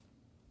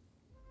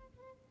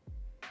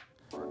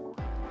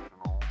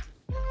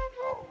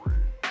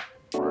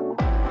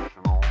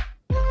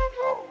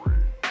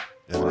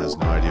has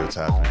no idea what's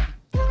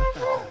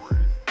happening.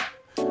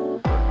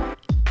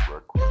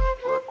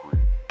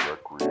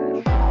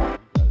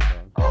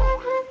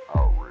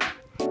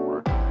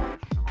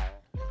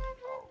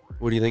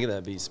 What do you think of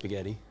that beat,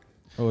 Spaghetti?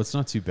 Oh, it's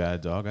not too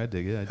bad, dog. I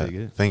dig it. I dig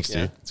it. Thanks,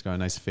 Yeah. dude. It's got a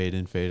nice fade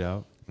in, fade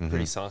out.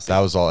 Pretty saucy. That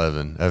was all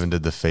Evan. Evan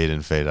did the fade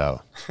in, fade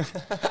out.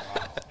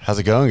 How's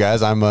it going,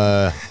 guys? I'm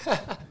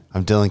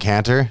Dylan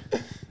Cantor.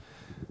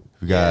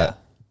 We got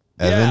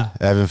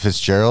Evan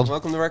Fitzgerald.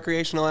 Welcome to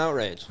Recreational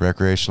Outrage.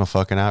 Recreational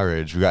fucking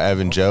outrage. We got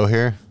Evan Joe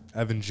here.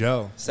 Evan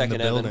Joe. Second in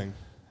the Evan. building.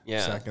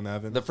 Yeah. Second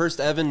Evan. The first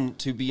Evan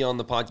to be on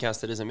the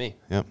podcast that isn't me.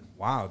 Yep.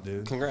 Wow,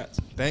 dude. Congrats.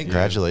 Thank you.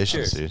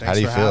 Congratulations, Cheers. dude. Thanks How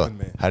do you for feel? having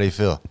me. How do you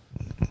feel?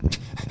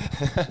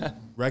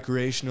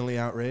 Recreationally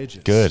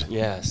outrageous. Good.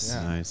 Yes.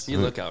 Yeah. Nice. You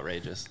look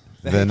outrageous.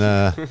 Then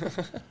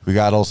we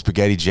got old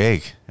Spaghetti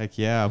Jake. Heck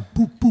yeah.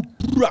 Boop, boop,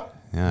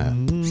 Yeah.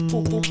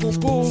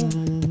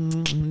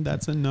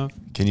 that's enough.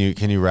 Can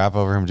you rap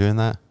over him doing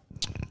that?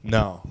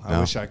 No, I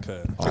No? wish I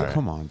could. Oh,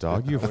 come on,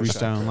 dog. You were I wish I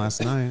freestyling could.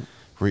 last night.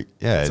 Yeah,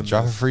 That's a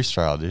drop a myth.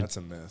 freestyle, dude. That's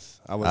a myth.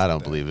 I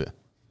don't believe it.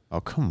 Oh,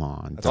 come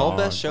on, That's All dog.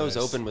 best shows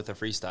nice. open with a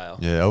freestyle.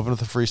 Yeah, open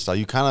with a freestyle.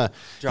 You kind of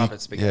Drop it,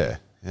 Spaghetti.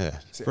 Yeah.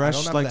 See, I Fresh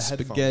don't have like the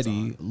headphones spaghetti,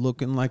 on.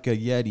 looking like a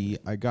Yeti.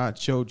 I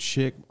got your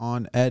chick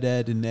on Ed,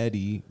 and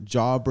Eddie.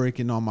 Jaw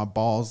breaking on my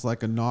balls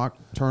like a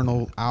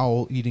nocturnal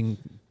owl eating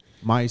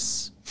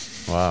mice.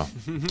 Wow.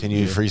 Can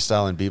you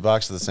freestyle and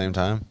beatbox at the same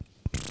time?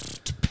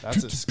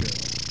 That's a skill.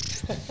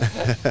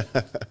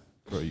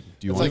 Bro, do you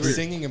It's want like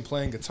singing and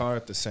playing guitar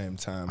at the same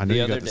time. I know The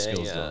you other got the day,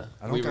 skills, though.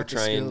 I don't we got were the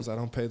trying. skills. I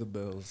don't pay the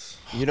bills.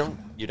 You don't?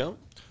 You don't?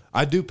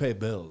 I do pay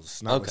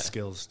bills, not with Okay.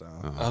 skills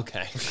though.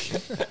 Okay.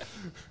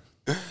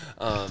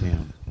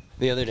 Damn.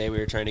 The other day we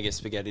were trying to get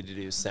Spaghetti to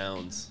do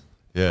sounds.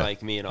 Yeah.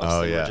 Like me and Oh,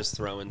 Austin yeah. were just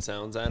throwing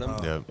sounds at him.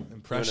 Yep.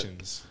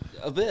 Impressions.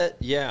 A bit,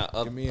 yeah.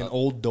 Give me an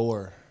old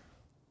door.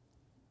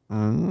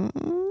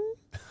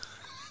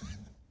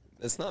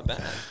 It's not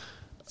bad.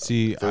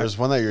 See, There was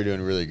one that you were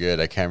doing really good.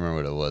 I can't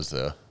remember what it was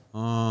though.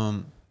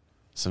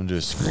 Some do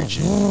a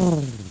screeching.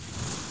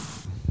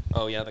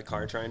 Oh yeah, the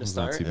car trying to not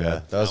start. too Yeah,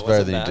 bad. that was That better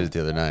wasn't than bad. you did it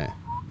the other night.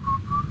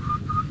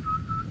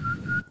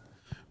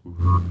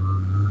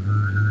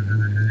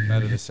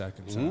 Better the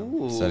second time.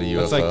 Ooh. Is that a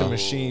It's like the UFO?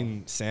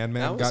 machine That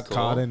Sandman was got cool.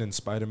 caught in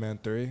Spider-Man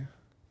 3. You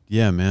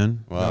yeah,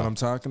 man. Wow. know what I'm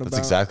talking about? That's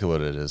exactly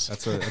what it is.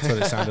 That's what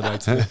it sounded like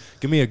to me.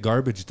 Give me a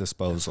garbage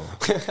disposal.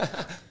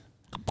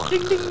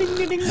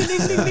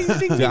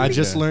 Dude, I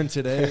just learned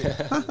today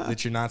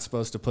that you're not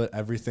supposed to put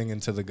everything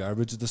into the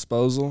garbage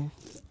disposal.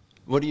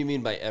 What do you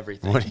mean by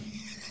everything? What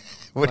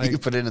do you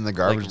Like- put in the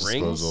garbage like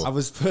rings? disposal? I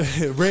was put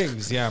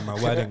rings, yeah, my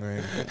wedding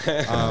ring.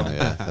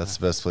 Yeah, that's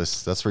the best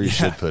place. That's where you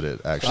should put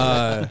it,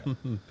 actually.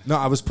 No,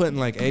 I was putting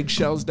like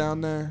eggshells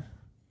down there,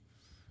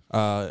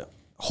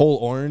 whole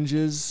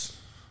oranges,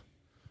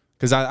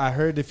 because I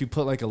heard if you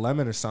put like a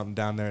lemon or something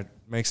down there, it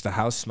makes the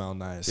house smell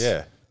nice.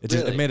 Yeah. it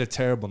Really? made a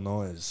terrible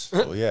noise.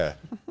 Well, yeah.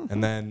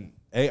 And then,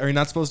 are you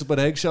not supposed to put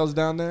eggshells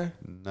down there?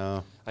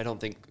 No. I don't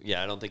think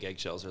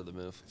eggshells are the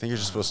move. I think you're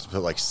just supposed to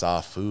put like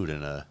soft food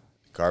in a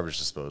garbage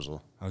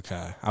disposal.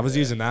 Okay, I was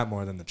using that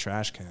more than the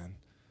trash can.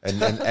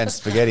 And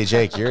Spaghetti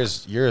Jake, you're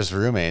his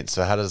roommate.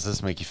 So how does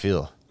this make you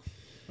feel?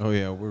 Oh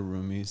yeah, we're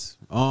roomies.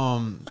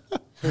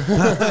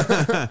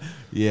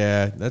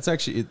 Yeah, that's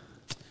actually it.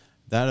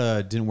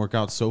 That didn't work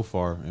out so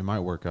far. It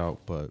might work out,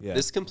 but Yeah.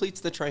 This completes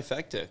the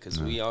trifecta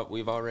because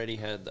we've already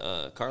had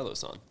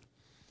Carlos on.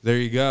 There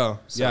you go.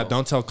 Yeah, So-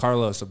 don't tell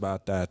Carlos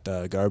about that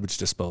garbage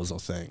disposal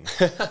thing.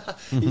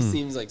 He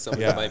seems like someone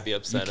Yeah. who might be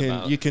upset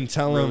about You can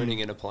tell him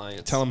ruining an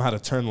appliance. Tell him how to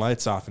turn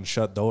lights off and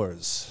shut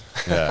doors.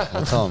 Yeah,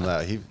 we'll tell him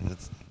that.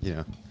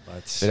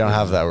 But They don't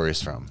have that where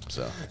he's from.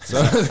 So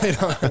So they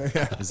don't.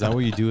 Yeah. is that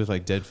what you do with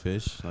like dead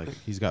fish? Like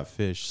he's got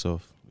fish, so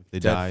if they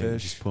Dead die, you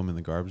fish? just put them in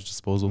the garbage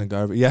disposal. The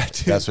garbage. Yeah,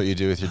 dude. that's what you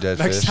do with your dead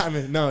Next fish.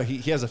 time,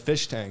 he has a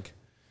fish tank.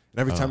 And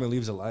every time he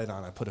leaves a light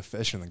on, I put a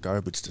fish in the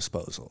garbage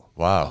disposal.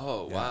 Wow.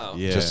 Oh wow.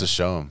 Yeah. Just to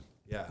show him.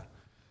 Yeah.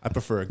 I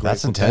prefer a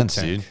That's Grateful Dead intense,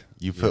 tank. dude.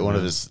 You put one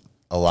of man. his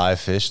alive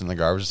fish in the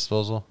garbage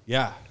disposal?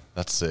 Yeah.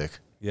 That's sick.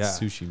 Yeah.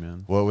 Sushi,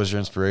 man. What was your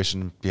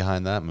inspiration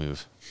behind that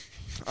move?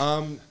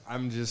 I'm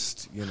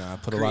just, I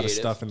put a lot of Creative.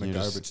 stuff in the You're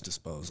just- garbage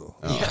disposal.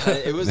 Yeah,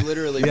 it was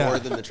literally Yeah. more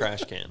than the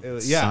trash can. Yeah.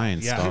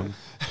 Science, yeah. dog.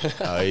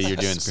 Oh, you're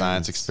doing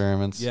science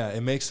experiments? Yeah,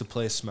 it makes the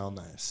place smell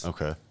nice.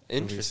 Okay.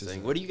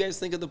 Interesting. What do you guys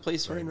think of the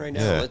place we're in right now?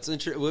 Yeah. Let's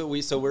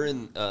so we're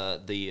in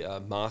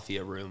the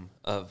mafia room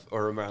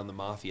or around the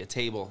mafia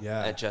table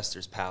Yeah. at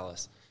Jester's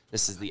Palace.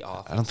 This is the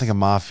office. I don't think a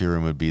mafia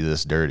room would be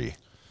this dirty.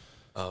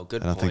 Oh,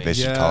 good I don't think point. they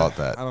should Yeah, call it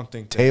that. I don't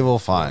think they Table,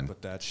 put up fine.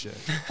 with that shit.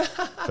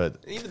 But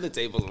Even the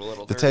tables are a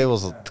little the dirty.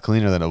 table's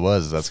cleaner than it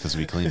was. That's because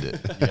we cleaned it.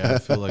 Yeah, I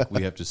feel like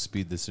we have to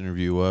speed this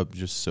interview up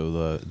just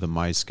so the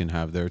mice can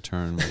have their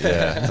turn.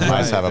 Yeah. The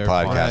mice have a They're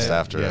podcast fine.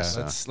 after Yeah.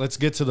 us. So. Let's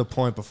get to the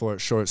point before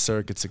it short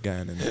circuits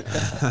again. And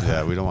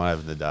Yeah, we don't want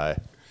Evan to die.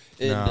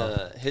 In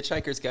No.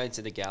 Hitchhiker's Guide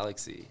to the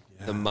Galaxy,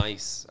 the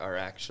mice are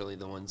actually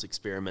the ones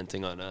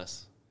experimenting on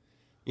us.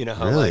 You know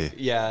how Really?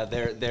 like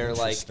they're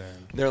like Interesting.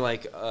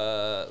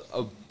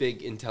 a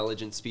big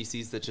intelligent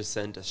species that just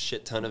sent a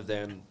shit ton of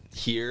them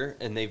here,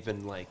 and they've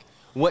been like,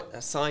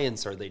 what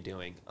science are they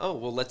doing? Oh,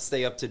 well, let's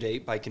stay up to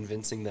date by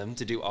convincing them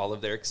to do all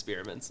of their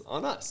experiments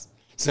on us.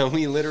 So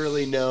we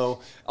literally know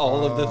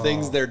all of the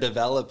things they're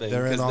developing.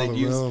 They're in 'cause all they the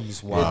use,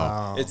 rooms.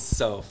 Wow. It's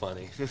so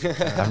funny.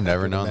 I've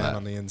never known Man that.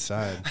 on the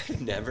inside.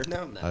 I've never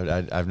known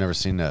that. I've never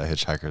seen a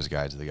Hitchhiker's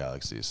Guide to the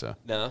Galaxy. So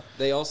No,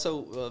 they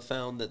also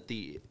found that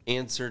the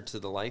answer to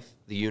the life,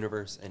 the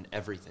universe, and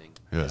everything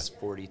Yeah. is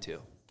 42.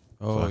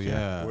 Oh Fuck yeah.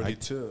 yeah,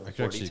 42. I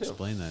could actually 42.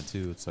 explain that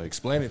too. It's like,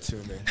 Explain it to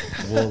me.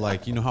 well,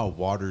 like you know how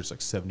water is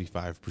like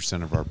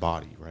 75% of our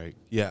body, right?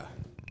 Yeah.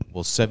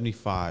 Well,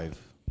 75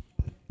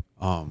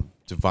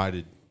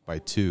 divided by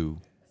 2.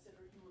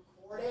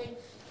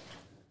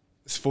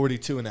 It's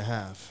 42 and a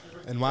half.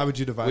 And why would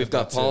you divide We've it by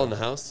got Paul in two?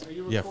 the house.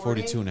 Yeah,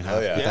 42 and a half.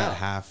 Oh, yeah. But Yeah. that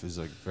half is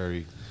like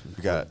very.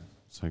 we got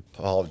It's like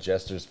Hall of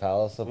Jester's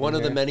Palace. Up One in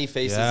of the here. many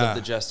faces Yeah. of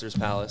the Jester's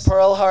Palace.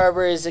 Pearl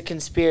Harbor is a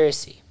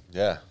conspiracy.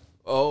 Yeah.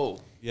 Oh,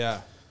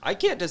 Yeah. I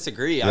can't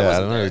disagree. Yeah, I I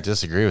wasn't don't know. there. I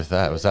disagree with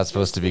that. Was that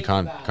supposed to be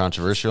Think about it.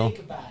 controversial?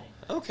 Think about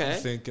it. Okay.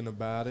 Thinking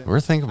about it. We're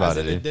thinking about As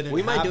it, if dude. didn't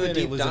We might do a happen,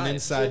 deep It was dive. an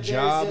So inside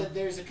job.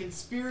 there's a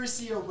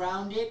conspiracy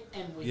around it,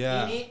 and within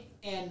Yeah. it,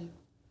 and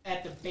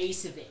at the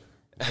base of it.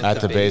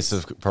 At the base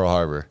of Pearl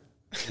Harbor.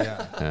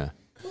 Yeah. Yeah.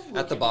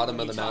 At the bottom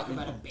of You the talk mountain.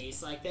 about a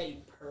base like that, you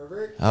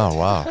pervert. Oh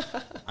wow.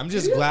 I'm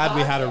just glad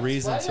we had a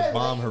reason to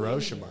bomb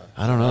Hiroshima.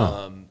 I don't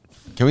know.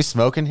 Can we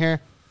smoke in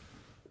here?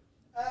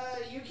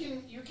 You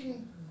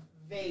can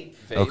vape.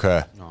 Vape.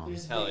 Okay.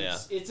 There's Hell vapes.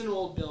 yeah. It's an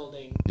old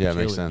building. Yeah,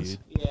 makes Chilling, sense.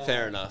 dude. Yeah.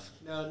 Fair enough.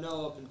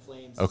 No open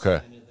flames. Okay.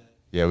 It's kind of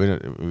the- Yeah, we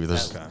don't.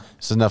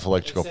 There's enough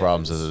electrical except for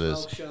problems the as it is.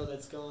 smoke show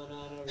that's going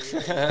on over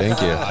here.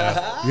 Thank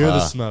you. You're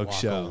the smoke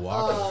show.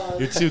 Oh,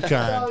 You're too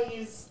kind. Don't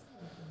use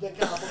the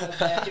compliment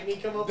back at me.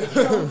 Come up with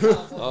your own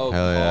compliment. Oh,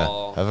 Hell yeah.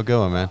 Paul. Have a good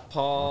one, man.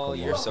 Paul,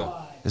 you're so.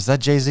 Is that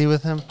Jay Z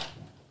with him?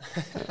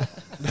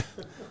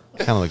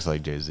 Kind of looks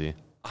like Jay Z.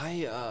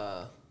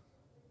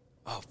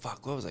 Oh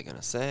fuck! What was I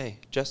gonna say?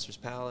 Jester's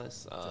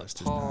Palace.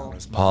 Jester's Paul.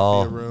 Palace,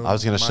 Paul, Mafia Room, I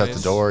was gonna shut the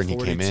minus door and he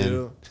came in.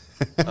 42.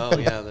 Oh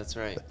yeah, that's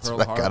right. That's Pearl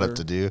what I got Harbor. up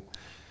to do.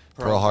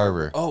 Pearl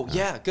Harbor. Oh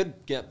yeah, good.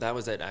 Yep, that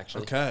was it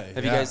actually. Okay,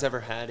 Have you yeah. guys ever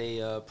had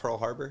a Pearl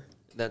Harbor?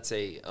 That's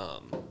a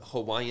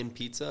Hawaiian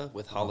pizza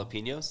with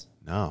jalapenos.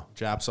 No.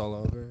 Japs all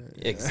over.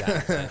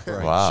 Exactly.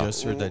 Bro, Wow. I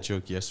just heard that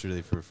joke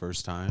yesterday for the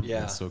first time.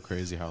 Yeah. It's so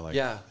crazy how like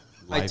Yeah.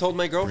 I life told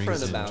my girlfriend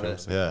brings in about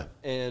jokes it. like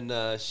Yeah.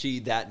 And she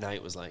that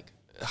night was like,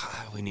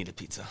 "We need a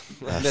pizza."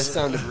 That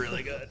sounded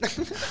really good.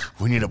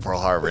 We need a Pearl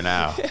Harbor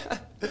now.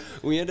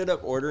 We ended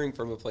up ordering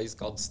from a place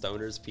called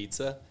Stoner's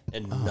Pizza,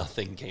 and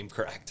nothing came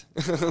correct.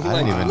 I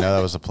didn't even know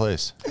that was a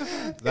place.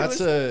 That's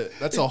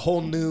a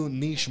whole new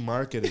niche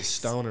market is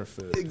stoner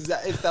food.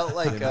 It felt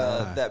like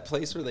that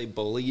place where they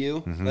bully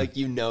you, like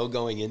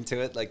going into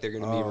it, like they're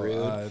gonna be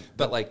rude,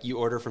 but like you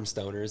order from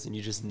Stoners and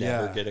you just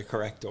never Yeah. get a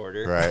correct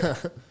order. Right.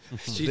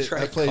 She That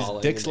tried place,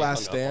 calling Dick's and they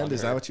Last hung up on Stand.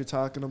 Is her. that what you're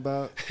talking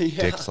about?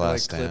 Yeah. Dick's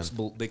Last Like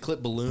Stand. they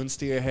clip balloons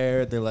to your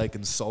hair. They like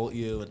insult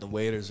you, and the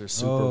waiters are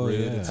super Oh, rude.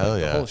 yeah. It's Hell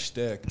like yeah. the whole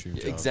shtick. Dream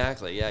job.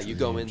 Exactly. Yeah, you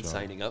go Dream in job.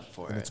 signing up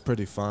for It's it.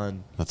 pretty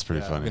fun. That's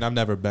pretty Yeah, funny. I mean, I've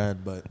never been,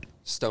 but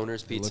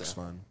Stoner's it Pizza. looks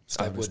fun. I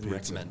Stoner's wouldn't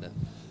Pizza. recommend it.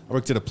 I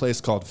worked at a place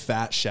called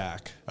Fat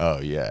Shack Oh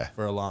yeah.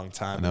 for a long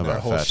time. I know and their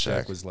about whole Fat shtick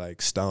Shack. was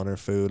like stoner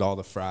food. All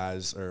the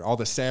fries or all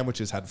the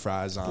sandwiches had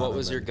fries on. What them,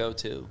 was your and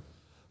go-to?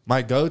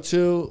 My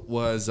go-to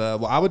was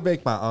I would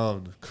make my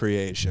own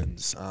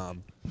creations.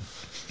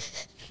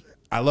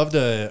 I love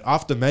the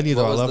off the menu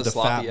though. What I was love the the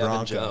sloppy Fat Evan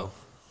Bronco, Joe?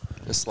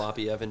 The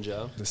sloppy Evan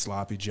Joe. the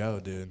sloppy Joe,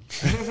 dude.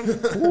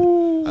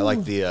 I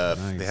like the.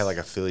 They had like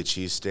a Philly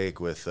cheesesteak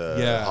with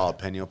Yeah.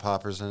 jalapeno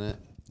poppers in it.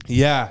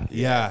 Yeah.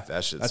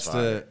 that shit's That's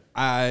fire.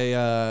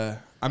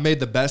 I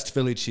made the best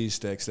Philly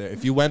cheesesteaks there.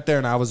 If you went there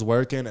and I was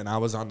working and I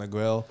was on the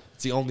grill,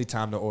 it's the only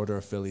time to order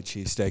a Philly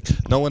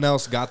cheesesteak. No one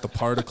else got the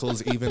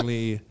particles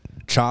evenly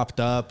chopped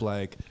up.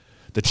 Like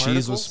the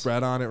cheese was Particles?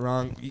 spread on it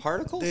wrong.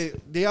 Particles?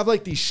 They have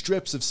like these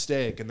strips of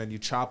steak and then you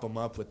chop them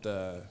up with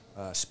the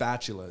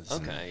spatulas.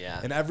 Okay,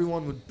 yeah. And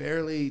everyone would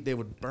they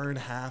would burn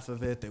half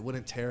of it. They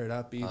wouldn't tear it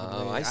up evenly.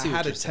 Oh, I see what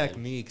had a you're saying.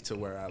 technique to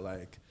where I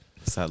like.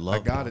 It's that love. I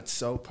got it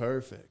so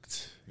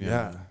perfect.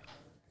 Yeah.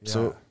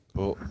 So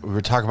well, we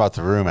were talking about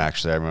the room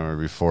actually. I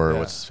remember before Yeah.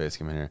 what's his face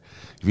came in here.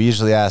 We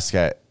usually ask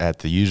at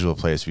the usual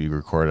place we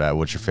record at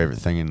what your favorite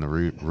thing in the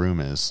room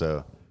is.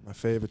 So My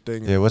favorite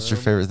thing. yeah, what's your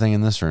favorite thing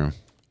in this room?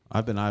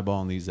 I've been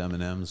eyeballing these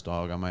M&Ms,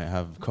 dog. I might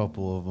have a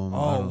couple of them.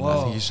 Oh, I don't know. I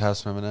whoa. think you should have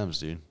some M&Ms,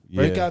 dude.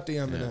 Break Yeah. out the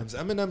M&Ms.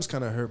 M&Ms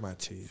kind of hurt my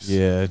teeth.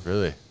 Yeah,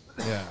 Really?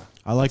 Yeah.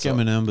 I like up?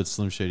 M&M, but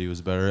Slim Shady was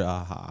better.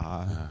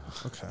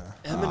 Okay.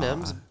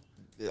 M&M's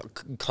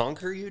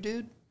conquer you,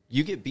 dude.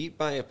 You get beat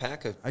by a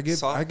pack of I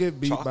get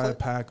beat by a chocolate?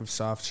 pack of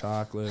soft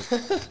chocolate.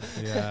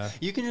 Yeah.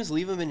 You can just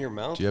leave them in your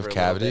mouth Do you have for a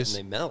little bit cavities?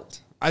 and they melt.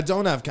 I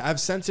have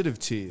sensitive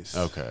teeth.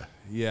 Okay.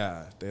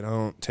 Yeah, they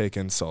don't take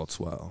insults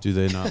well. Do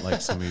they not like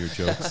some of your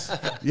jokes?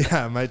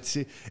 Yeah, my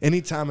teeth.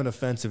 Anytime an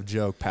offensive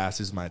joke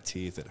passes my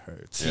teeth, it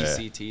hurts. Yeah.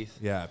 PC teeth.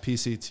 Yeah,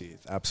 PC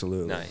teeth.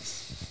 Absolutely.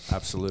 Nice.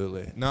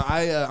 Absolutely. No,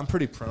 I'm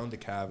pretty prone to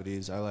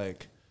cavities. I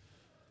like.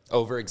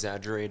 Over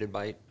exaggerated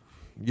bite.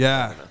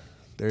 Yeah.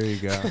 There you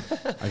go.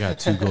 I got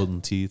 2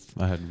 golden teeth.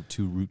 I had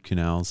 2 root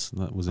canals.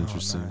 That was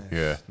interesting. Nice.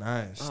 Yeah.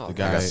 Nice. Oh, The I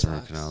guy, got some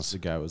root canals. the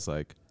guy was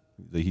like,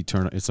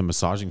 it's a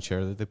massaging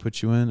chair that they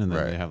put you in, and then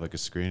Right. they have like a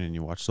screen, and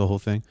you watch the whole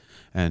thing.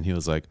 And he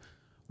was like,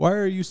 "Why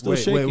are you still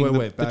Wait, wait, shaking?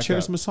 wait, The back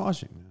chair's up.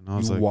 massaging." And I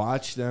was You like,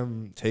 watch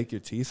them take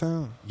your teeth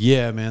out?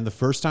 "Yeah, man. The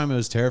first time it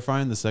was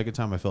terrifying. The second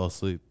time I fell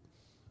asleep.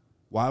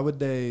 Why would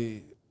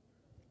they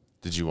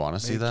Did you want to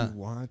see make that? you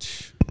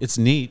watch? It's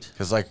neat.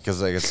 Because like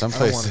at some I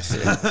don't want to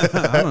place. see it.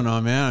 I don't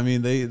know, man. I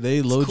mean,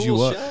 they load Cool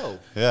you up. show.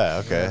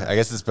 Yeah. Okay. I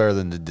guess it's better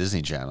than the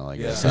Disney Channel. I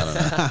guess. I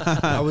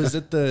don't know. I was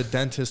at the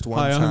dentist one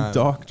Hi, time. I'm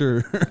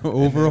Doctor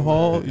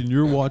Overhaul, and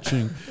you're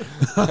watching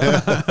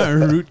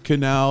Root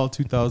Canal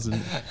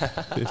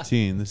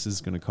 2015. This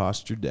is gonna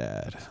cost your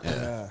dad.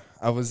 Yeah,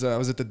 I was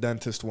at the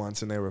dentist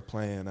once, and they were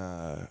playing.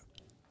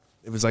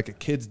 It was like a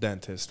kid's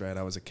dentist, right?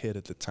 I was a kid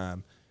at the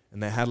time,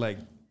 and they had like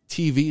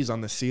TVs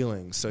on the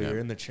ceiling, so you're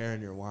in the chair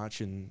and you're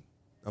watching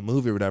a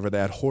movie or whatever. They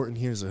had Horton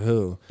Hears a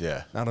Who.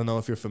 Yeah. I don't know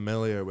if you're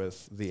familiar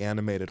with the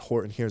animated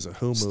Horton Hears a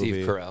Who movie.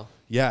 Steve Carell.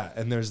 Yeah,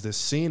 and there's this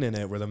scene in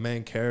it where the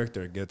main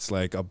character gets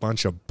like a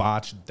bunch of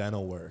botched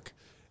dental work.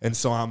 And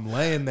so I'm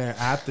laying there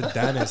at the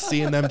dentist,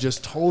 seeing them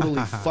just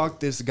totally fuck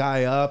this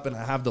guy up, and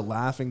I have the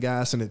laughing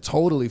gas, and it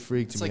totally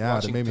freaked It's me like out. It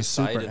watching made me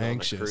super Poseidon on a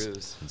anxious.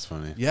 cruise. It's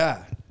funny.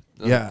 Yeah,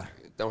 yeah.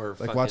 Or Like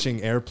fucking-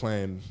 watching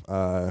Airplane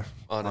on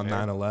On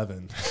air.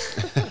 9/11.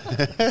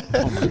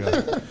 Oh my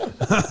god.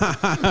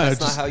 That's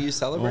not how you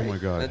celebrate. Oh my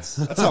God.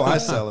 That's how I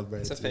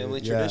celebrate. It's a dude. family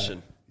Yeah.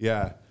 tradition.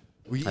 Yeah.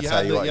 That's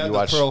how you had the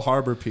watch- Pearl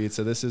Harbor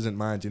pizza. This isn't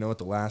mine. Do you know what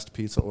the last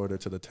pizza order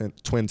to the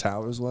Twin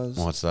Towers was?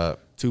 What's that?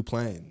 2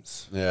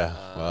 planes. Yeah.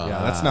 Wow.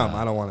 Yeah, that's not.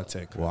 I don't want to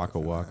take Waka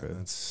credit for waka.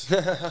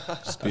 that.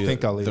 That's, I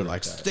think I'll leave. They're it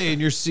like, at that. stay in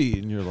your seat,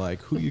 and you're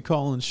like, who you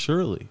calling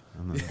Shirley?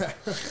 And then,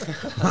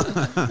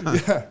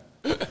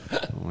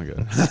 oh my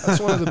god. That's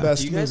one of the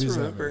best Do you guys movies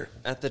remember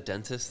at the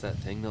dentist that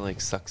thing that like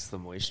sucks the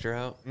moisture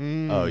out?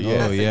 Oh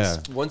yeah. Oh yeah.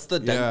 Once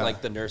the Yeah.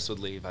 like the nurse would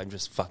leave, I'm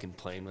just fucking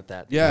playing with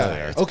that.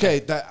 Yeah. Okay.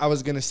 That I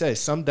was gonna say.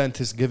 Some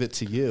dentists give it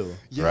to you.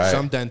 Yeah. Right.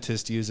 Some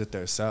dentists use it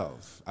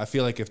themselves. I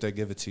feel like if they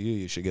give it to you,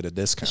 you should get a It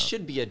discount.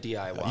 should be a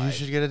DIY. You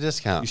should get a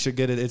discount. You should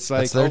get it. It's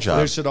like That's their job.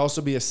 there should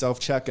also be a self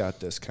checkout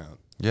discount.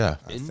 Yeah.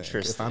 I think.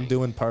 Interesting. If I'm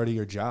doing part of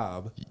your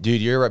job,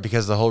 Dude, you're right,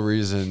 because the whole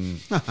reason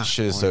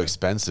shit is so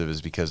expensive is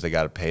because they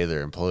got to pay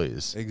their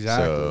employees.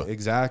 exactly, So,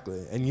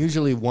 exactly. And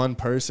usually one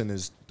person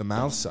is the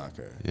mouth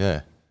sucker.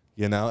 yeah.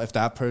 You know, if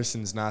that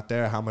person's not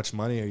there, how much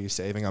money are you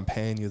saving? I'm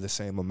paying you the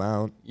same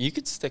amount. You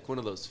could stick one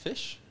of those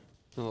fish,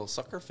 a little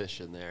sucker fish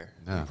in there.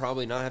 Yeah. You'd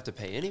probably not have to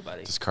pay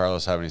anybody. Does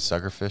Carlos have any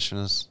suckerfish in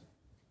his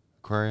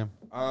aquarium?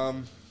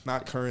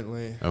 Not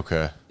currently.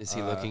 Okay. Is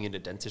he looking into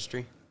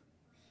dentistry?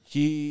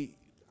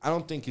 I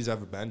don't think he's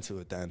ever been to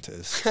a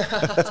dentist,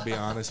 to be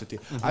honest with you.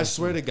 I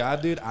swear to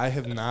God, dude, I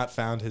have not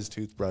found his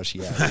toothbrush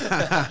yet.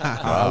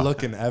 I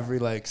look in every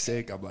like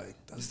sink. I'm like,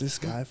 does this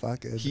guy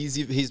fucking?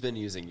 He's been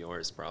using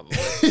yours probably.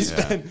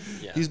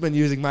 He's been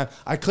using mine.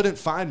 I couldn't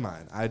find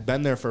mine. I'd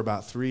been there for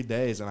about 3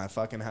 days, and I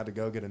fucking had to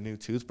go get a new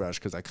toothbrush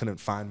because I couldn't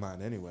find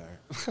mine anywhere.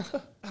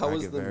 How I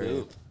was get the very-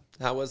 move?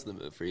 How was the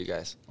move for you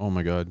guys? Oh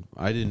my god.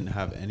 I didn't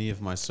have any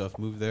of my stuff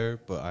moved there,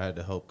 but I had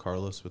to help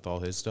Carlos with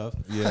all his stuff.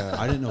 Yeah.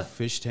 I didn't know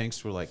fish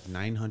tanks were like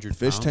 900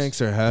 Fish pounds.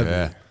 tanks are heavy.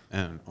 Yeah.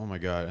 And oh my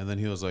god. And then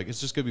he was like,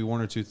 it's just gonna be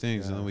 1 or 2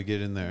 things, and then we get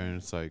in there and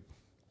it's like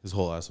his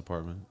whole ass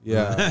apartment.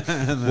 Yeah.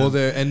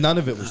 and none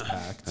of it was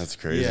packed. That's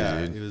crazy,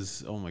 Yeah. dude. It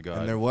was oh my god.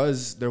 And there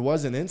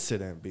was an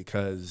incident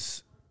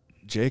because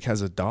Jake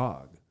has a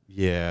dog,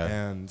 yeah.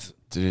 and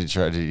Did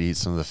he eat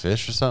some of the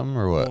fish or something,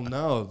 or what? well,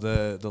 no,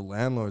 the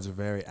landlords are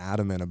very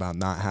adamant about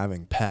not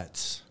having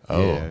pets,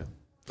 Oh. Yeah.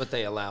 But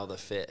they allow the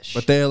fish.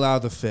 but they allow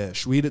the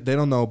fish. They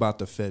don't know about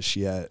the fish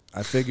yet.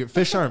 I figure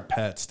fish aren't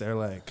pets; they're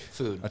like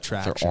Food.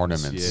 attractions. They're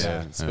ornaments.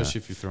 Yeah. Especially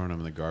if you're throwing them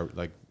in the garbage.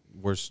 Like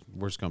worst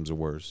comes to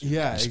worst.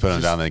 Yeah, Just put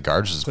them down in the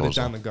garbage Put disposal. it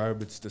down the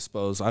garbage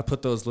disposal. I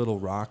put those little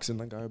rocks in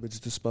the garbage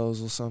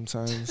disposal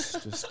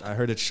sometimes. I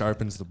heard it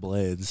sharpens the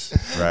blades.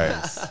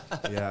 Right.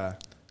 Yeah.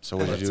 So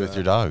what did you do with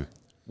your dog?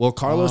 Well,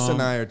 Carlos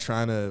and I are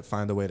trying to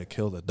find a way to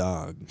kill the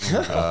dog.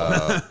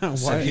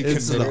 Why he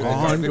it's can the make it.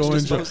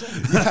 ongoing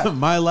joke.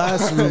 My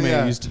last roommate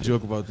Yeah. used to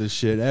joke about this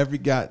shit every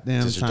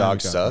goddamn Does your time. dog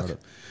it got suck? brought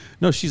up.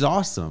 No, she's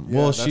awesome. Yeah,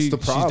 well, that's she the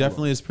problem.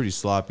 definitely is pretty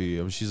sloppy.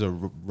 I mean, she's a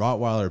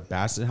Rottweiler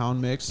Basset Hound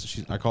mix.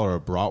 I call her a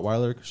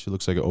Brottweiler because she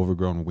looks like an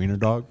overgrown wiener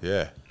dog.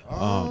 Yeah.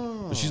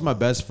 But she's my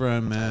best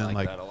friend, man. I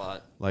like that a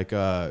lot. Like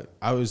I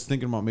was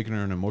thinking about making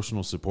her an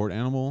emotional support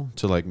animal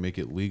to like make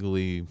it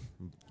legally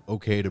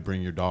okay to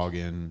bring your dog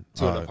in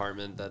To an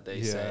apartment that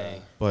they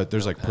say. but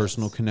there's no like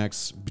personal pets.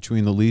 connects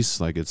between the lease.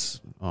 Like it's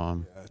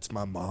It's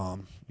my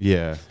mom.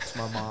 yeah. It's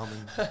my mom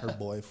and her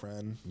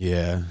boyfriend.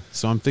 Yeah.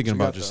 So I'm thinking She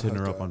about got just the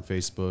hitting her up hookup. on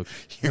Facebook.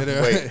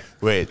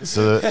 Wait.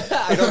 So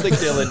I don't think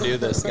Dylan knew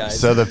this, guys.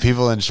 so the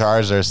people in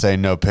charge are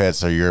saying no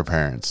pets are your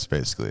parents,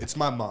 basically. It's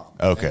my mom.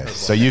 Okay,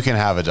 so you can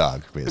have a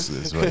dog,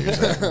 basically, is what you're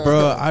saying.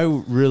 Bro, I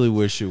really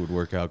wish it would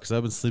work out because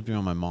I've been sleeping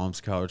on my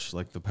mom's couch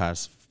like the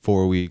past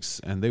 4 weeks,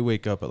 and they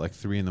wake up at like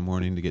 3 in the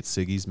morning to get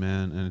ciggies,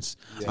 man. And it's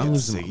I'm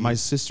losing. ciggies. My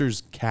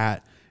sister's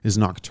cat is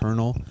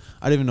nocturnal.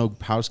 I didn't even know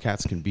house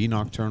cats can be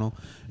nocturnal,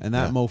 and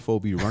that mofo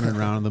be running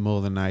around in the middle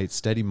of the night,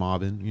 steady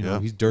mobbing. You know, Yeah.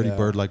 he's dirty Yeah.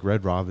 bird like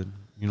Red Robin.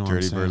 You know, what I'm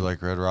Dirty saying? bird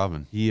like Red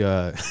Robin. He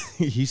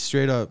he's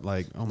straight up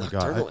like, oh my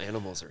Nocturnal god.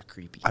 animals are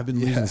creepy. I've been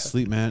losing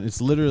sleep, man.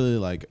 It's literally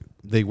like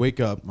they wake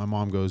up. My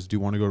mom goes, "Do you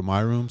want to go to my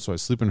room?" So I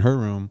sleep in her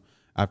room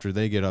after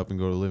they get up and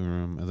go to the living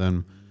room, and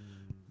then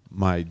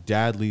my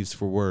dad leaves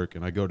for work,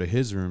 and I go to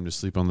his room to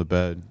sleep on the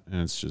bed,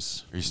 and it's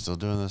just Are you still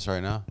doing this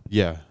right now?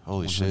 yeah,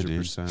 Holy shit,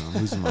 dude. 100%.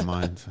 I'm losing my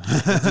mind.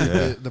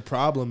 The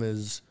problem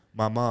is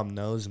my mom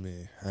knows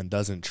me and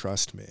doesn't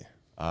trust me.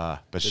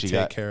 But To she take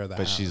got, care of the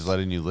but she's house.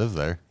 letting you live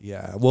there.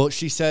 Yeah. Well,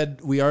 she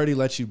said we already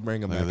let you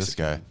bring a Look at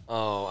Mexican. this guy.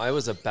 Oh, I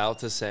was about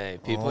to say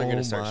people are going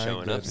to start my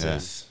showing up soon.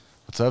 goodness.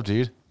 What's up,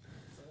 dude?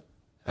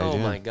 How you Oh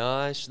doing? my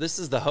gosh, this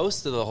is the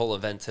host of the whole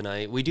event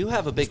tonight. We do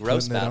have a big Just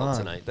roast putting it battle on.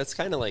 tonight. That's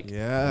kind of like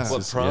Yeah. what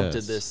This is-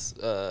 prompted yes. this.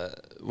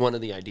 One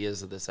of the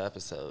ideas of this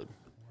episode.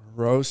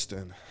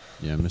 Roasting.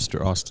 Yeah,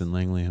 Mr. Austin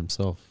Langley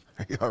himself.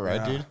 Are you all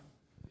right, dude?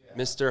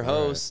 Mr.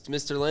 Host,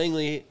 Mr.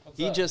 Langley,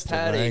 he just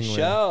had a Langley.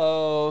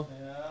 show.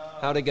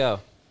 How'd it go?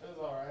 It was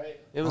all right.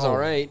 It was Oh. all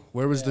right.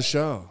 Where was the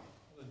show?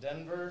 The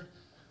Denver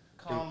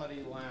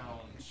Comedy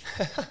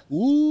Lounge.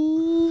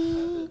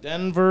 Ooh.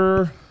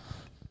 Denver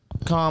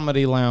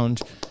Comedy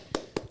Lounge.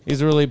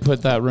 He's really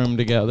put that room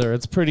together.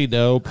 It's pretty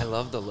dope. I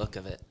love the look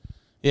of it.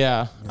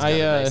 Yeah, It's got a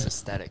I nice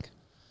aesthetic.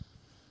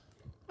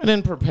 I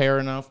didn't prepare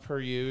enough per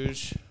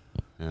usual,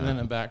 and then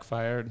Yeah. it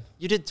backfired.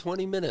 You did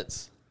 20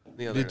 minutes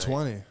the other Did night.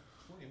 20.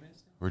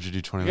 Where'd you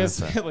do 20 I guess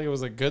minutes at? like it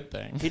was a good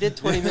thing. He did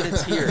 20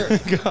 minutes here.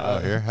 Oh,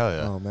 here? Hell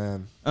yeah. Oh,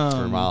 man.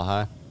 For Mile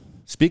High?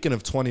 Speaking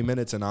of 20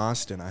 minutes in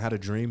Austin, I had a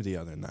dream the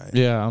other night.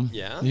 Yeah,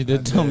 Yeah? You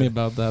did tell me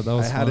about that. That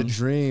was I had a fun.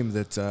 dream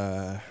that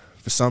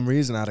for some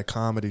reason I had a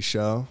comedy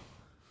show,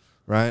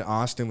 right?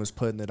 Austin was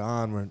putting it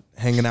on. We're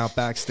hanging out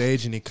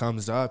backstage, and he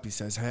comes up. He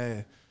says,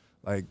 "Hey,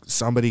 like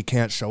somebody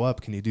can't show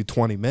up. Can you do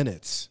 20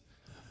 minutes?"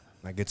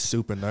 And I get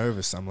super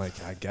nervous. I'm like,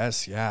 "I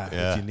guess, yeah.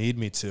 Yeah. If you need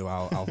me to,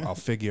 I'll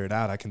figure it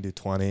out. I can do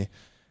 20."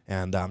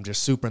 And I'm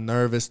just super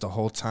nervous the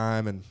whole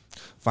time. And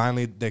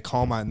finally, they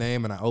call my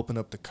name, and I open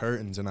up the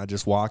curtains, and I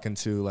just walk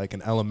into like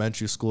an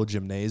elementary school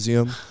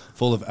gymnasium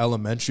full of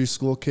elementary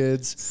school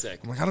kids. Sick.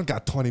 I'm like, I don't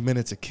got 20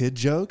 minutes of kid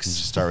jokes. You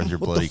just start with your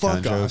What bloody the fuck,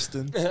 cunt joke.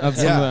 Austin?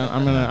 That's Yeah.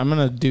 something I'm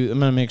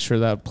gonna make sure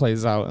that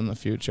plays out in the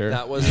future.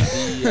 That was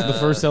the the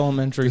first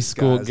elementary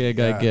school guy's- gig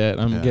yeah. I get,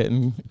 I'm Yeah.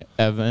 getting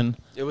Evan.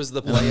 It was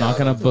the And I'm play not out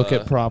gonna of, book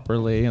it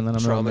properly, and then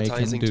I'm gonna make him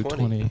Traumatizing do 20.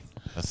 20.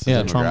 That's the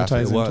Yeah,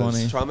 demographic. It traumatizing was.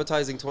 20.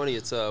 Traumatizing 20.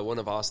 It's one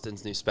of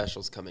Austin's new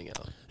specials coming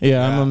out.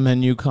 Yeah, I'm a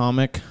menu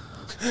comic.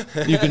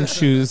 You can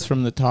choose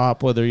from the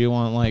top whether you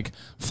want like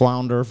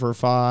flounder for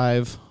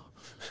 $5.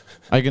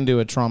 I can do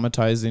a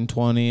traumatizing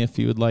 20 if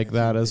you would like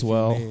that as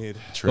well. Need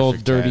The old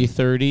Terrific dirty 10.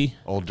 30.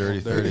 Old dirty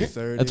 30, 30.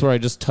 30. That's where I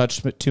just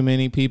touch too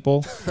many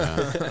people.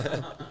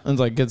 And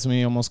like gets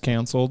me almost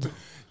canceled.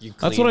 You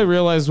That's clean- what I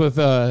realized with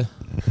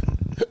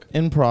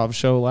improv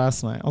show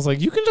last night. I was like,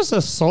 you can just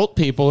assault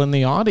people in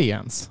the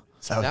audience.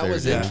 It's out That there,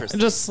 was dude. interesting.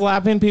 And just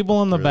slapping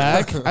people in the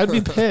back. I'd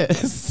be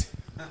pissed.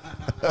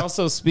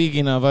 Also,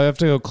 speaking of, I have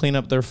to go clean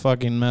up their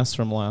fucking mess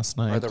from last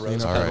Are night. the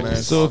roast All right, battles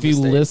dude. So on if the you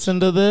stage? listen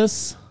to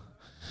this,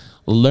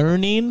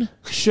 learning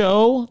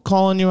show,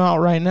 calling you out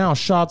right now.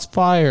 Shots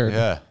fired.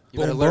 Yeah. you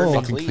better Boom, learn boom. to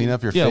Fucking clean. clean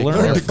up your Yeah, fake learn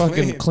work. to fucking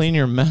Clean. clean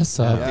your mess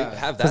up. Have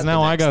that. Because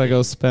now I gotta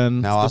go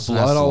spend. Now Austin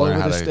has blood to all learn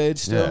over how the to- stage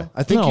still. Yeah.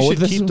 I think no, you should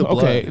this keep is- the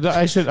blood.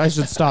 okay. I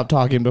should stop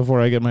talking before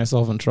I get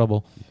myself in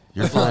trouble.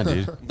 You're fine,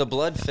 dude. The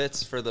blood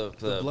fits for the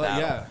Blood, battle.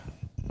 yeah.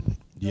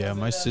 Yeah,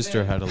 my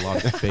sister had a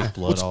lot of fake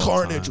blood What's all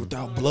carnage the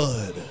time. without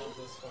blood?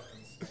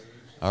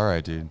 All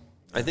right, dude.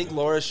 I think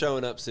Laura's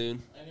showing up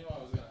soon.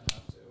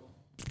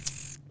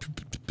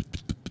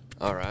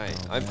 All right.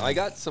 I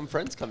got some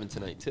friends coming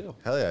tonight, too.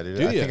 Hell yeah, dude.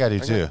 Do I ya? think I do I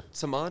too. got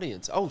some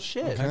audience. Oh,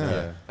 shit.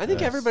 Yeah. I think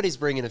Yes. everybody's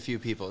bringing a few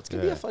people. It's going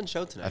to be Yeah. a fun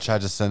show I tonight.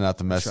 tried to send out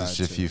the message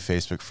to a to. few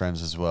Facebook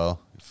friends as well.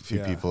 A few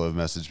Yeah. people have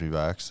messaged me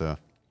back. So,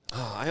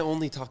 Oh, I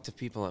only talk to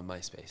people on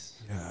MySpace.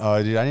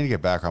 oh, dude, I need to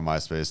get back on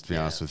MySpace. To be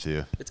honest with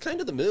you, It's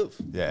kind of the move.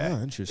 yeah.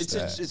 Oh, interesting.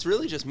 It's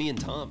really just me and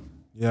Tom.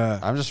 Yeah.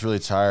 I'm just really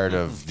tired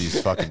of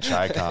these fucking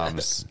chai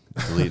coms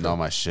deleting all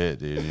my shit,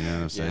 dude. You know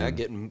what I'm saying? Yeah,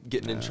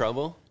 getting in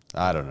trouble.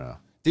 I don't know.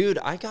 Dude,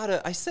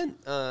 I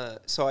sent,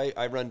 so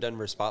I run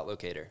Denver Spot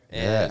Locator,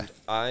 and Yeah.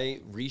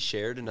 I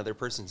reshared another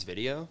person's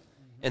video,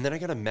 and then I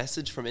got a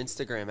message from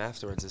Instagram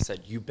afterwards that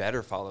said, you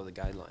better follow the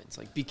guidelines.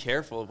 Like, be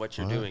careful of what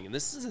you're doing, and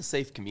this is a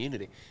safe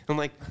community. I'm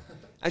like,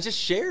 I just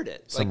shared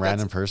it. Some Like,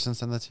 random that's- person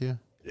send that to you?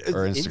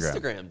 Or Instagram?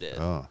 Instagram did.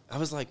 Oh. I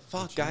was like,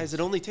 fuck, guys, it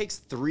only takes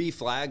 3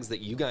 flags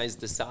that you guys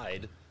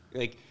decide.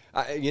 Like,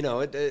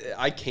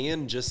 I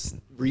can just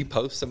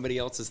repost somebody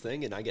else's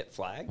thing and I get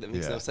flagged. That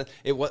makes no sense.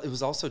 It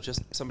was also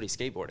just somebody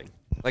skateboarding.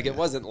 Like, it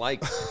wasn't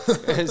like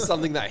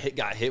something that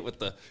got hit with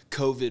the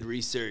COVID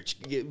research,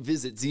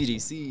 visit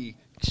ZDC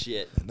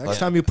shit. Next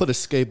time you put a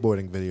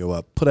skateboarding video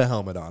up, put a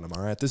helmet on him.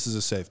 All right, this is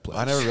a safe place.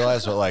 I never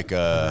realized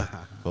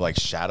what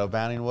shadow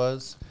banning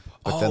was.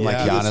 But then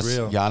yeah, that's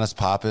real. Giannis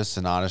Pappas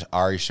and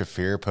Ari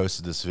Shafir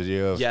posted this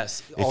video.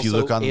 Yes. If Also, you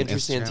look on Andrew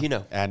Instagram,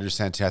 Santino. Andrew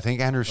Santino. I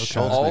think Andrew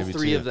Schultz All maybe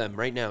 3 too. of them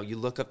right now. You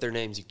look up their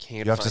names, you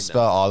can't. You have to find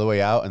spell them. it all the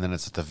way out, and then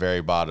it's at the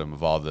very bottom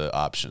of all the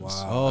options.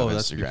 Wow. Oh, of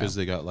that's Instagram. because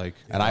they got like.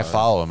 And I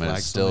follow them, and it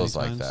flagged so still many is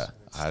like times. that.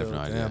 I have no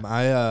idea.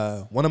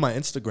 Damn, one of my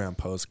Instagram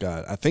posts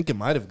I think it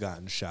might have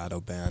gotten shadow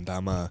banned.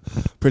 I'm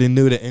pretty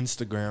new to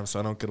Instagram, so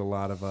I don't get a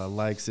lot of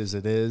likes as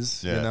it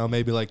is. Yeah. You know,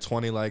 maybe like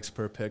 20 likes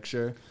per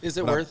picture. Is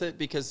it worth it?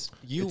 Because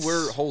you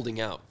were holding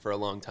out for a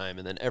long time,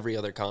 and then every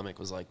other comic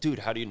was like, dude,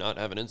 how do you not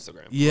have an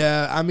Instagram?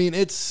 Yeah, I mean,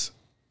 it's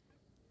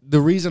the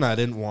reason I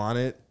didn't want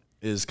it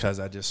is because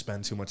I just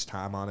spend too much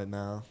time on it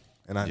now,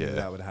 and I knew Yeah.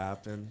 that would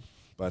happen.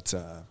 But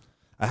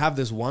I have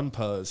this one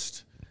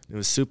post. It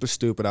was super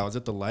stupid. I was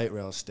at the light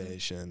rail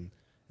station,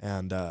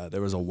 and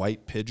there was a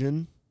white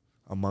pigeon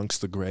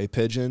amongst the gray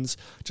pigeons.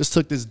 Just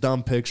took this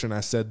dumb picture, and I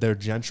said, they're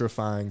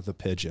gentrifying the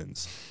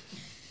pigeons.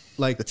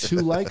 Like 2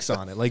 likes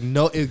on it. Like,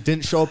 no, it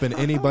didn't show up in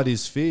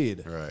anybody's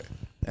feed. Right.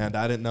 And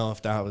I didn't know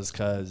if that was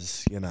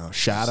because,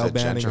 shadow said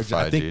banning. Or, gentrify,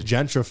 I think dude.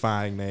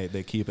 gentrifying,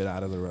 they keep it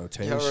out of the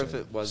rotation. Yeah, or if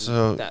it wasn't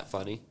So- that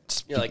funny.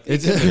 You're like,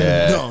 It's,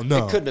 Yeah.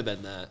 no. it couldn't have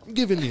been that. I'm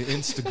giving you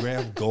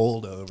Instagram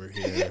gold over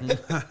here.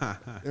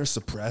 They're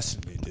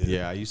suppressing me, dude.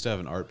 Yeah, I used to have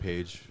an art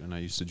page, and I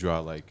used to draw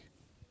like,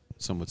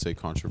 some would say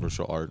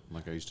controversial art.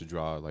 Like I used to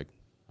draw like,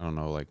 I don't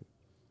know, like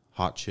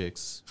hot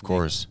chicks, Of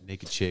course.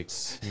 naked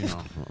chicks. You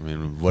know, I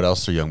mean, what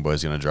else are young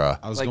boys gonna draw?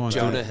 I was Like going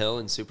Jonah through. Hill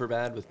and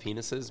Superbad with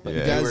penises. But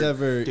Yeah. You guys were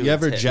ever doing you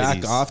ever tits. jack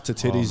Titties. off to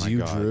titties Oh my you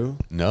God. drew?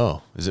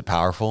 No, is it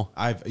powerful?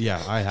 I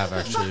have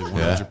actually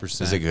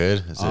 100%. Is it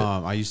good? Is it?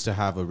 I used to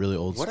have a really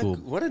old school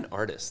What an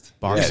artist.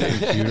 box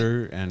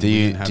computer, and Do we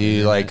you didn't have do you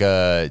internet.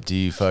 like do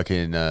you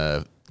fucking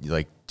do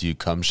you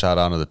cum shot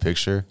onto the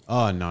picture?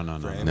 Oh no.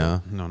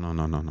 No?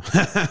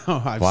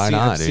 Why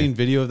not, I've dude? seen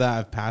video of that.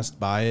 I've passed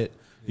by it,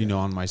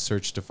 on my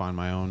search to find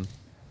my own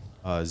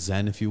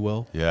Zen, if you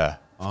will. Yeah,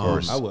 of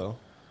course. I will.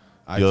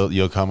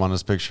 You'll come on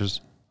his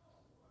pictures.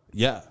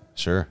 Yeah.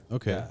 Sure.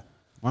 Okay. Yeah.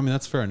 Well, I mean,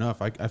 that's fair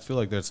enough. I feel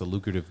like that's a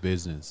lucrative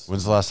business.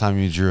 When's the last time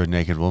you drew a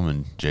naked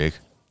woman, Jake?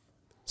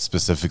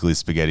 Specifically,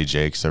 Spaghetti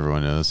Jake, so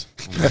everyone knows.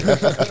 Not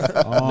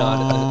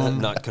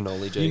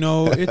cannoli Jake.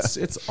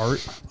 It's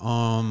art.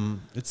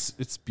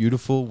 It's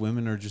beautiful.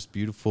 Women are just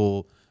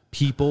beautiful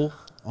people.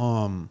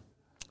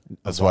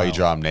 That's why you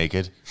draw them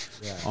naked.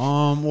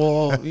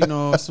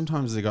 Well,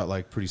 sometimes they got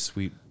like pretty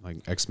sweet like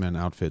X-Men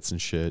outfits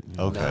and shit. you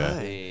know.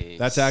 Okay.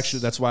 Nice.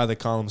 That's why they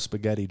call him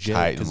Spaghetti Jake,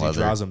 Tight and because he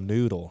leather. draws them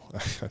noodle.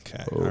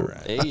 Okay. All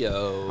right. Hey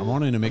yo. I'm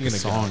wanting to make a gonna go.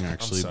 song I'm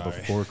actually sorry.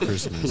 before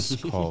Christmas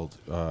called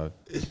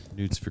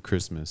 "Nudes for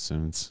Christmas,"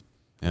 and it's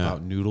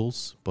about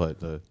noodles, but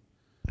the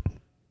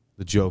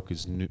joke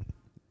is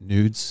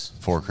nudes.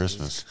 For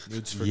Christmas.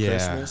 Nudes for Yeah.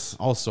 Christmas.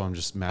 Also, I'm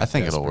just mad. I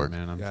think it'll desperate,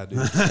 work. man. Yeah, dude.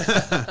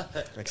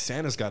 Like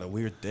Santa's got a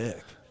weird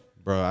dick.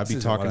 Bro, I be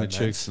isn't talking what to I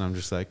chicks and I'm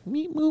just like,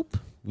 meep moop.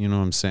 You know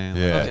what I'm saying?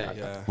 Yeah. Okay.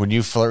 Yeah. When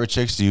you flirt with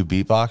chicks, do you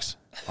beatbox?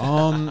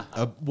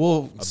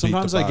 Well,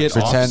 sometimes I get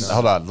Pretend. off.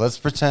 Hold on. Let's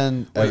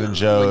pretend Evan When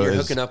Joe you're is.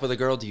 hooking up with a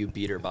girl, do you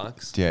beat her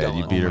box? Yeah, Go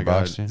you on. beat her my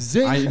box. God.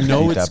 dude? I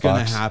know Beat it's that gonna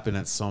box. happen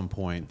at some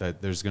point that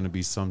there's gonna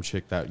be some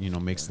chick that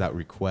makes that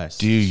request.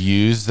 Do you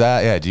use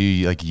that? Yeah. Do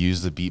you like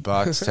use the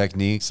beatbox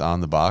techniques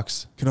on the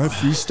box? Can I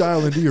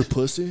freestyle into your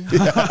pussy?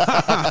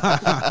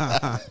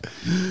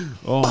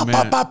 Oh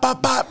man,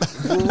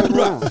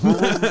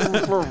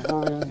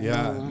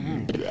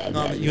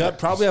 Yeah. You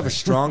probably have a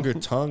stronger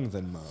tongue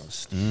than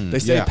most. They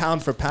say Yeah.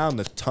 pound for pound,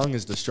 the tongue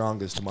is the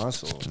strongest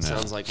muscle.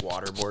 Sounds like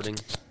waterboarding.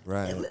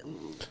 Right.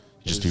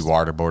 Just be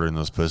waterboarding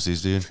those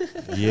pussies, dude.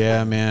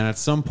 yeah, man. At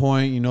some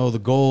point, the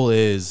goal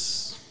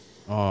is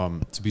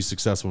to be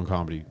successful in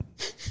comedy.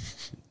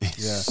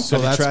 Yeah. So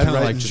Have you that's tried kind of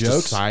like writing just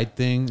jokes? a side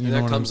thing. You know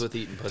That what comes I'm with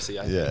eating pussy.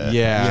 I think. Yeah.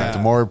 Yeah. The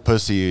more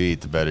pussy you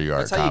eat, the better you are.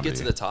 That's at how you comedy. get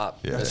to the top.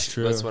 Yeah. That's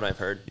true. That's what I've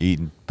heard.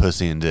 Eating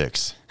pussy and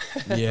dicks.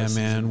 Yeah,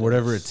 man.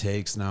 Whatever it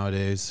takes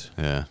nowadays.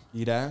 Yeah.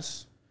 Eat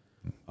ass?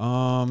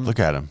 Look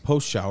at him.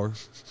 Post shower.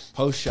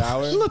 Post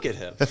shower? Look at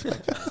him.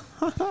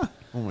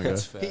 Oh my god.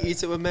 He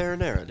eats it with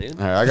marinara, dude.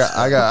 All right,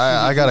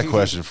 I got a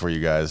question for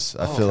you guys.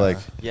 I feel like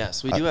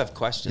Yes, we do have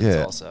questions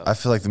yeah, also. I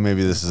feel like that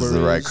maybe this is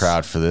the right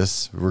crowd for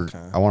this.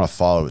 I want to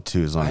follow it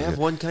too. As long I as have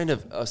one kind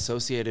of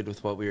associated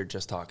with what we were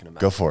just talking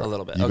about. Go for it. A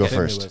little bit. You go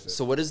first. with it.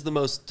 So what is the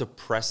most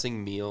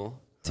depressing meal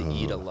to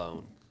eat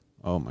alone?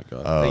 Oh my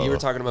god. Like you were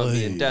talking about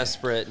being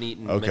desperate and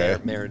eating Okay.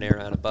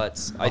 marinara out of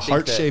butts. I A think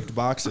heart-shaped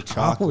box of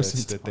chocolates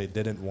he that they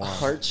didn't want.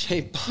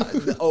 heart-shaped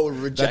rejected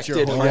That's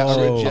your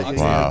heart-shaped box. box.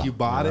 Wow. Like you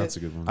bought Yeah, it. that's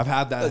a good one. I've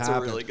had that That's a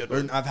happen. really good Or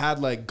one. I've had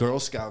like Girl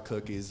Scout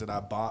cookies that I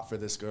bought for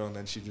this girl, and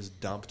then she just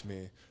dumped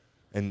me.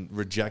 and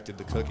rejected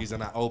the cookies.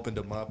 And I opened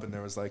them up, and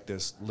there was like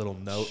this little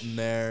note in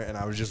there, and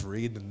I was just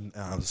reading,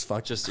 and I was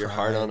fucking Just your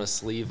crying. heart on a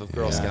sleeve of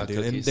Girl Scout Dude,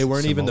 and cookies. they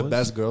weren't even the Samoas?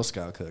 best Girl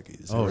Scout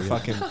cookies. They Oh, were yeah.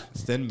 fucking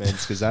Thin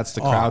Mints because that's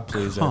the Oh, crowd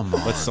pleaser. come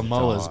But on,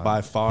 Samoa's dog.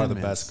 by far Thin the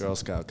Mints. best Girl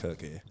Scout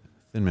cookie.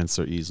 Thin Mints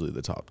are easily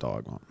the top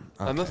dog on.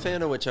 I'm a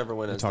fan of whichever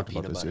one We has the talked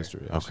about peanut this butter.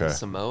 yesterday. Okay.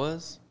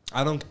 Samoas?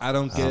 I don't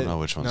get. know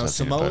which ones No, have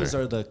peanut Samoas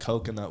butter. are the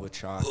coconut with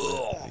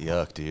chocolate.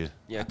 Yuck, dude.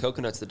 Yeah,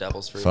 coconut's the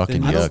devil's fruit.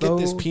 Fucking I Thin don't yuck. Mints? get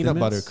this Though, peanut Thin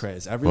butter Mints?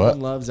 craze. Everyone What?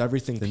 loves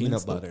everything Thin peanut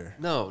Mints, though? butter.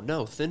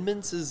 No, Thin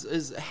Mints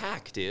is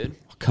hack, dude.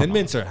 Thin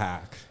Mints are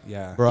hack.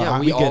 Yeah. Bro, Yeah, I-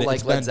 we get all it. like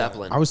It's Led been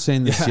Zeppelin. I was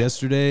saying this Yeah.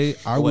 yesterday.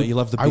 I What, would. you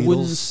love the I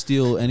wouldn't Beatles?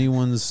 steal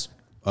anyone's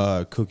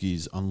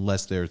cookies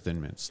unless they're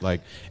Thin Mints.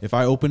 Like if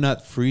I open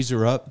that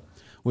freezer up,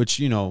 which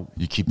you know,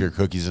 You keep your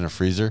cookies in a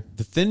freezer?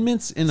 the Thin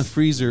Mints in the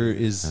freezer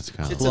is That's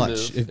kinda- It's a clutch.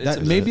 move. If It's that,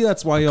 a maybe move.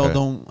 that's why y'all Okay.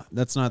 don't.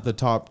 That's not the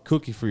top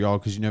cookie for y'all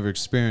because you never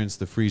experienced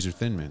the freezer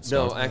Thin Mints.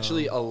 No,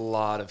 actually, a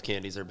lot of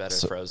candies are better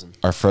frozen.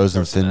 Are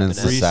frozen Thin Mints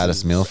the M&Ms.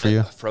 saddest meal for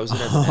you? Frozen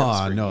M&Ms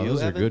Oh for no, you,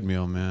 those are Evan? good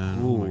meal, man.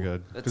 Oh my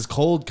god. Because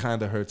cold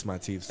kind of hurts my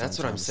teeth. That's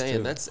what I'm sometimes, saying.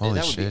 too. That Holy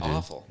would be shit, dude.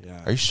 awful. Yeah.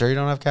 Are you sure you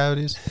don't have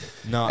cavities?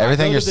 No, I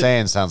Everything go you're to the-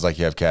 saying sounds like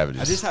you have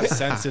cavities. I just have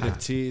sensitive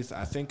teeth.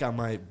 I think I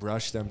might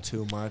brush them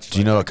too much. Do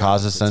you Like, know I what got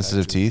causes protect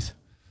sensitive you. teeth?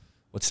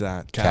 What's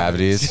that?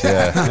 Cavities.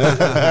 Yeah.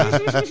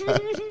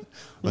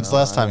 When's the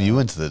last time you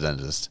went to the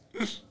dentist?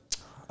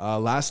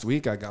 Last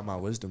week I got my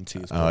wisdom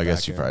teeth. Oh, I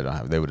guess you probably don't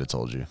have. They would have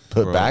told you.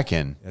 Put Bro. back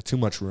in. Yeah, too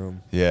much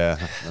room. Yeah,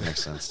 that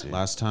makes sense, dude.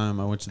 Last time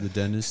I went to the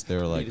dentist, they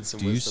were like, Needed some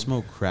 "Do you wisdom."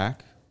 smoke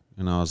crack?"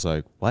 And I was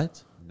like,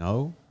 "What?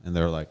 No." And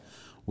they're like,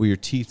 "Well, your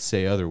teeth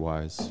say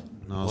otherwise."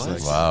 And I was What?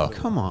 like, Wow.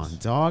 come on,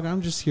 dog.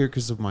 I'm just here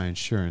because of my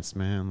insurance,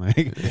 man."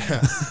 Like,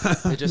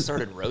 They just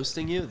started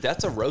roasting you.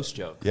 That's a roast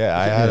joke. Yeah,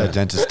 I had a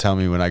dentist tell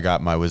me when I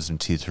got my wisdom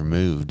teeth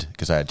removed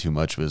because I had too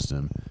much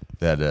wisdom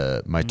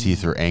that my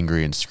teeth were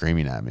angry and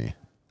screaming at me.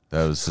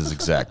 That was his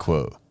exact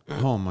quote.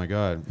 oh my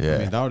god. Yeah. I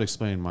mean, that would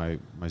explain my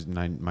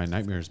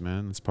nightmares,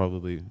 man. It's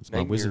probably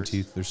my wisdom Nightmares.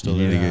 teeth. They're You still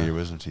need to there. get your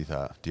wisdom teeth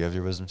out. Do you have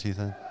your wisdom teeth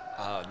in?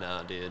 Oh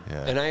no, dude.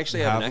 Yeah. And I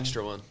actually have an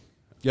extra one.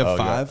 You have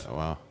Oh, yeah. 5? Oh,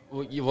 wow.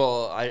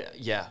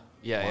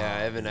 Yeah.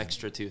 I have an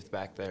extra tooth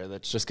back there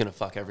that's just gonna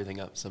fuck everything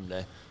up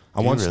someday.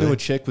 I you once knew really? a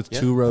chick with Yeah.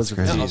 2 rows of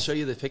That's Yeah, crazy. I'll teeth. show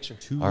you the picture.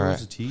 2 All rows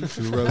right. of teeth.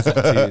 2 rows of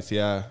teeth.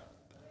 Yeah,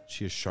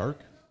 She a shark?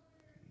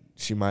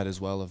 she might as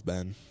well have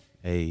been.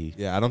 Hey,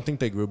 Yeah, I don't think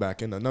they grew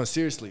back in though. No,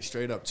 seriously,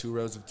 straight up 2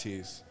 rows of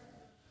teeth.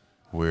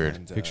 Weird.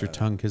 And, picture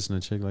tongue kissing a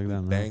chick like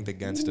that, man. banged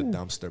against a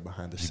dumpster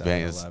behind the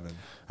bang- 7-Eleven.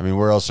 I mean,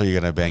 where else are you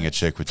gonna bang a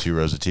chick with 2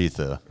 rows of teeth,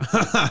 though?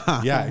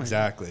 Yeah,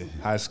 exactly.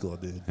 High school,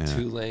 dude. Yeah.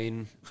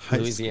 Tulane,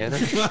 Louisiana.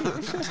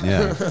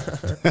 Yeah.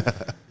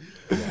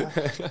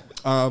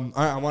 All right,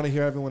 I want to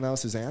hear everyone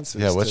else's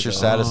answers. Yeah. What's to your the-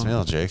 saddest meal,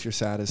 What's Jake? your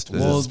saddest? Is it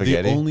Well,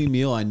 spaghetti? the only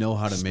meal I know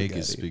how to make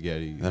is Spaghetti.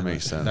 spaghetti. That And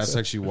makes sense. That's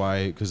actually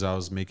why, because I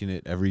was making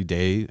it every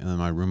day, and then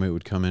my roommate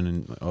would come in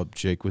and up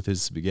Jake with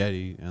his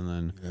spaghetti, and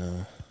then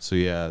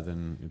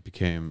then it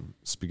became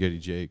Spaghetti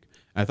Jake.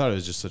 I thought it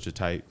was just such a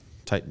tight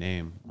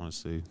name,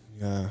 honestly.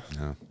 Yeah.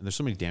 No. And there's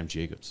so many damn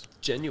Jacobs.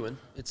 Genuine.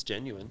 It's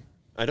genuine.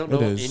 I don't It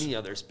know is. any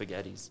other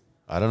spaghettis.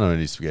 I don't know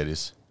any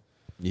spaghettis.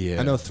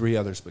 Yeah, I know 3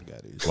 other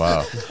spaghettis.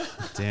 Wow.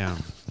 Damn,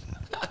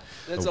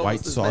 That's the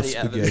white almost as sauce many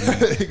Evan.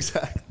 spaghetti,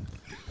 Exactly.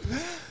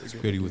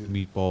 spaghetti with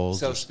meatballs.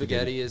 So or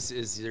spaghetti is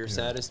your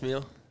saddest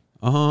meal?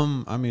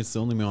 I mean, it's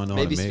the only meal I know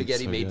Maybe how to make.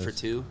 spaghetti so I made for guess.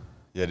 2?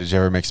 Yeah. Did you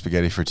ever make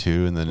spaghetti for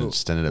 2 and then it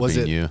just ended up Was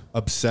being it you?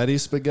 Obsetti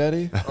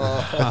spaghetti?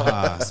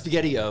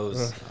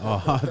 SpaghettiOs.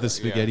 Oh, the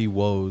spaghetti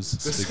woes.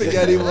 The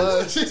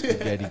was.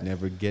 spaghetti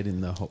never get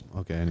in the hole.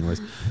 Okay, anyways.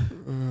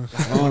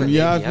 wanna name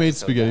Yeah, the I've made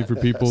episode spaghetti that. for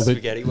people. They,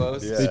 Spaghetti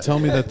woes. they tell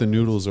me that the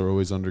noodles are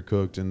always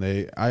undercooked, and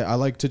I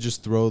like to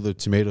just throw the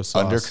tomato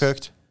sauce.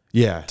 Undercooked?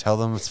 Yeah. Tell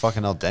them it's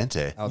fucking al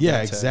dente. Al Yeah,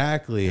 dente.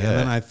 exactly. And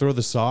then I throw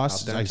the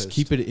sauce. Al I just dentist.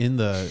 keep it in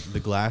the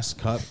glass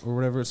cup or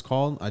whatever it's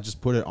called. I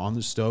just put it on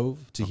the stove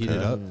to heat it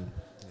Okay. up. In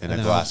And a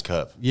then glass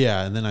cup.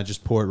 Yeah, and then I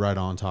just pour it right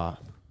on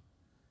top.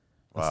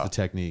 That's Wow. the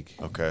technique.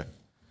 Okay.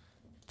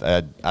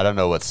 I don't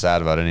know what's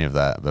sad about any of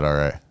that, but all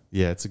right.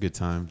 Yeah, it's a good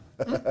time.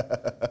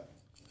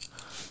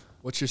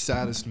 What's your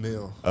saddest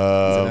meal? Is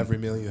it every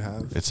meal you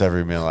have? It's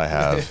every meal I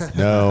have.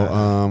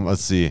 No,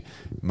 let's see.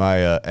 My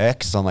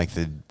ex on like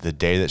the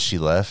day that she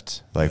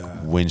left, like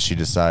when she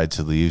decided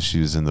to leave, she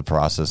was in the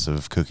process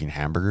of cooking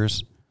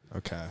hamburgers.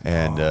 Okay.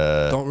 And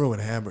Don't ruin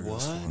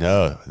hamburgers. for me.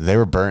 no, they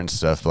were burnt and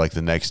stuff. But like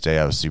the next day,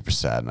 I was super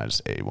sad, and I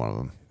just ate one of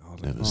them.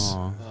 It was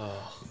Aw.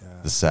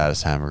 the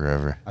saddest hamburger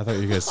ever. I thought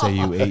you were gonna say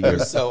you ate your. They're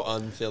so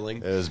unfilling.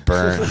 It was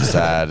burnt and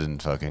sad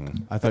and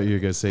fucking. I thought you were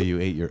gonna say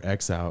you ate your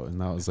ex out, and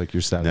that was like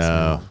your saddest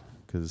No. meal.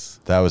 Because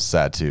That was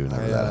sad too.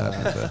 Whenever that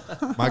happened.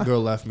 But My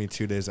girl left me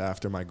 2 days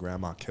after my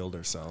grandma killed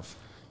herself.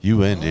 you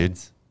win, dude.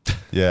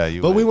 Yeah, you.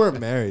 But win. we weren't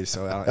married,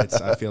 so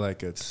I feel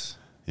like it's.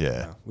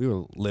 Yeah, We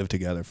were lived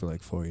together for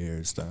like 4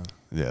 years, though.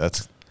 yeah.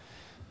 That's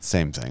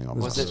same thing.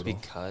 Almost. Was it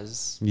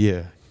because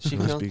yeah, she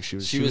Must killed? be she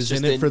was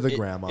just in it for the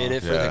grandma. In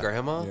it for Yeah. the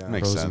grandma. Yeah.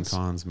 Makes pros sense. and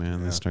cons, man.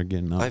 Yeah. They start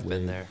getting up. I've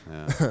been there.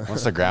 Yeah.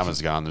 Once the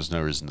grandma's gone, there's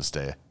no reason to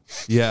stay.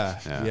 Yeah,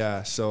 Yeah.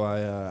 yeah. So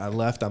I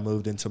left. I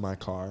moved into my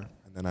car,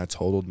 and and then I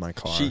totaled my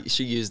car.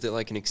 She used it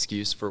like an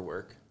excuse for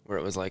work, where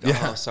it was like,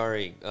 Yeah. oh,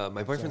 sorry,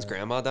 my boyfriend's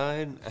grandma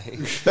died.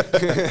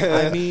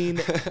 I mean,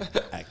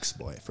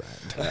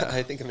 ex-boyfriend.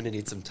 I think I'm gonna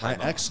need some My time.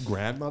 off.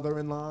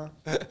 ex-grandmother-in-law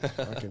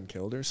fucking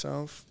killed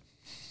herself.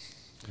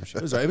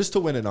 It was to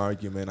win an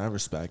argument. I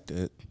respect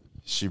it.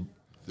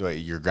 Wait,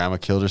 your grandma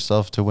killed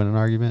herself to win an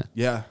argument?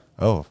 Yeah.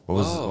 Oh,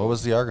 what Whoa.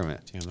 was the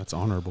argument? Damn, that's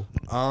honorable.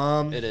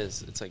 It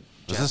is. It's like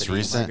Was this Japanese.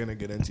 recent? I'm gonna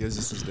get into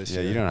this. Is this Yeah,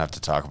 year. you don't have to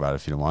talk about it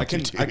if you don't want I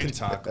can to.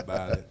 talk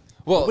about it.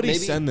 Well, Nobody maybe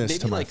send this maybe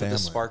to my like with family. the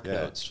spark Yeah.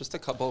 notes, just a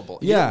couple of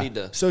bullets. Yeah. You don't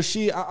need to.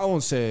 So I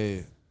won't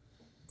say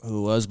who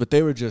it was, but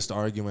they were just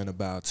arguing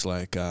about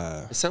like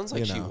It sounds like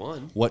you she know,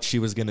 won. what she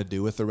was gonna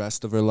do with the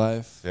rest of her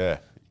life, Yeah.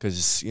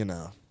 because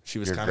she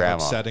was Your kind grandma.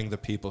 of upsetting the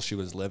people she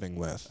was living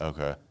with,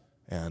 Okay.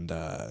 and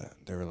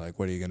they were like,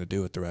 "What are you gonna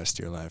do with the rest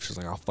of your life?" She's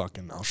like,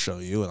 "I'll show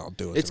you, and I'll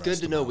do it." It's the good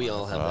rest to of know my we life."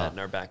 all have that in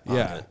our back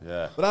Yeah, pocket.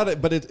 Yeah.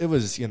 but it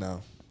was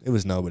it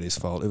was nobody's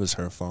fault. It was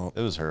her fault.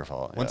 It was her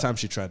fault. One yeah. time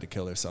she tried to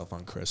kill herself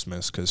on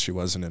Christmas because she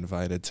wasn't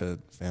invited to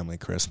family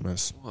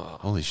Christmas.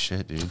 Holy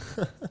shit, dude.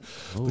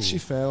 But she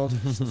failed.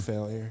 It's a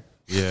failure.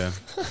 Yeah.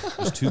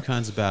 There's two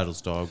kinds of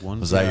battles, dog. One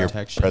Was for that your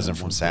protection present and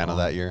from one for Santa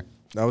honor. that year?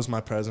 That was my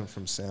present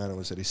from Santa,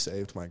 was that he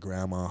saved my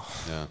grandma.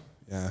 Yeah.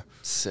 Yeah.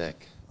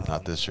 Sick.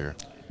 Not this year.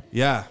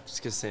 Yeah. Just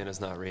because Santa's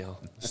not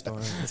real.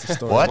 Story. It's a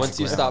story. What? Once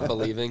you stop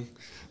believing,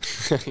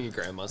 your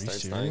grandma Are you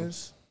starts dying.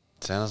 serious?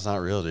 Santa's not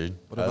real, dude.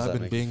 What How have does I that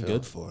been make you being feel?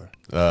 good for?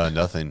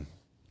 Nothing,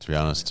 to be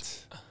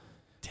honest.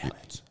 Damn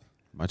it.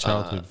 My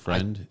childhood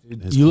friend.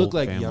 his You whole look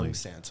like family. young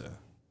Santa.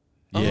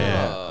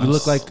 Yeah. You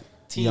look like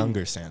Teen.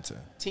 younger Santa.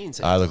 Teens.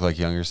 I look like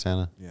younger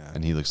Santa. Yeah.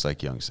 And he looks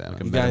like young Santa.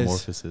 Like a You guys-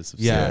 metamorphosis of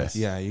Yeah, Santa.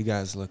 yeah. You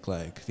guys look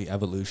like the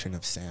evolution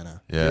of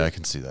Santa. Yeah, I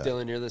can see that.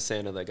 Dylan, you're the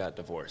Santa that got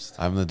divorced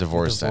I'm the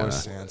divorced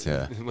divorced Santa.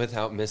 Santa.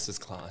 without Mrs.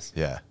 Claus.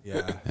 Yeah.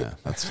 Yeah. Yeah,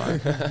 that's fine.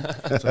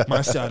 It's like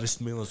my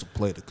saddest meal is a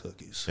plate of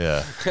cookies.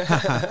 Yeah.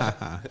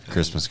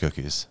 Christmas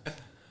cookies.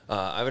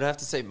 I would have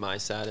to say my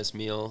saddest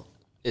meal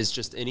is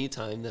just any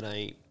time that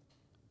I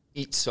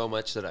eat so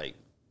much that I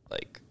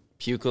like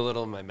puke a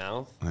little in my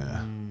mouth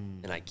Yeah.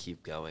 and I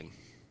keep going.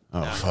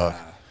 Oh, fuck.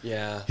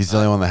 Yeah. He's the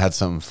only one that had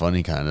something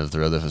funny, kind of.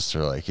 The other of us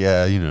are like,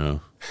 yeah,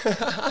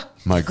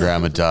 my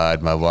grandma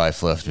died. My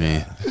wife left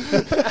me.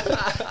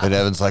 And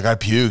Evan's like, I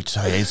puked.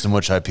 I ate so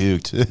much I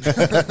puked.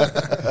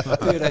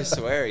 Dude, I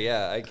swear,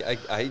 yeah.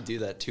 I do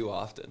that too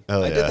often.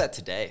 Oh, I yeah. did that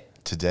today.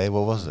 Today,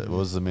 what was it? What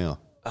was the meal?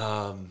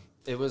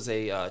 It was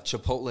a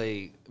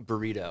Chipotle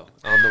burrito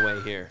on the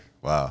way here.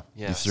 Wow.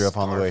 Yeah, You threw up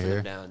on the way scarfing here?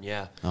 it down,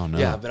 yeah. Oh, no.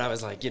 Yeah, but I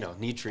was like,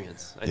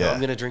 nutrients. I know Yeah. I'm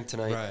gonna drink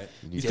tonight. Right.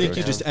 You Get think it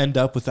you down. just end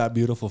up with that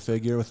beautiful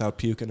figure without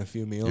puking a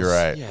few meals? You're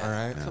right. Yeah. All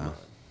right. Come on.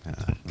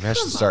 Maybe I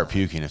should start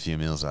puking a few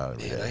meals out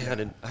every Man,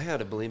 day. I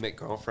had a bulimic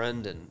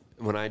girlfriend, and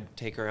when I'd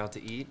take her out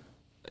to eat,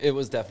 it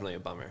was definitely a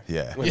bummer.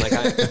 Yeah. When like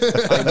I knew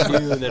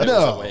that it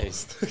was a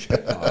waste.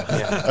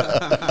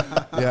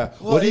 Yeah. Yeah.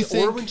 Well, What do you Or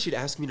think? when she'd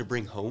ask me to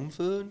bring home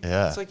food.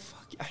 Yeah. It's like,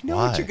 fuck, I know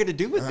Why? what you're gonna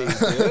do with these,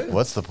 dude.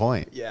 What's the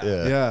point? Yeah.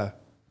 Yeah.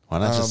 Why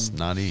not just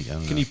not eat? I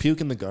don't Can know. you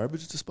puke in the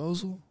garbage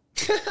disposal?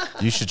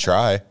 You should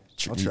try.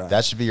 I'll try.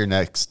 That should be your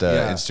next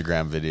Yeah.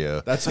 Instagram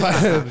video. That's why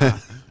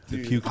The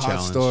puke hot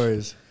challenge.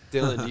 stories.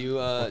 Dylan, you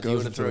want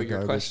Goes to into throw the your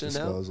garbage question out?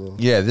 disposal.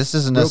 Yeah, this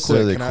isn't Real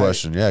necessarily quick, a can I-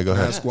 question. Yeah, go Can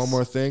I ahead. ask one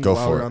more thing Go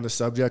while for we're it. on the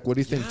subject? What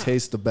do you think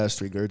tastes the best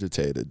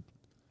regurgitated?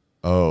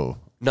 Oh,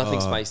 Nothing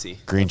spicy.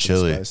 green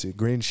chili. Spicy.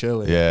 Green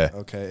chili. Yeah.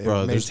 Okay. It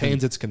Bro, there's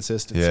maintains been- its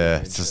consistency. Yeah,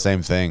 green it's the chili.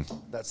 same thing.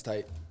 That's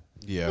tight.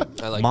 Yeah.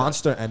 I like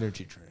Monster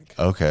energy drink.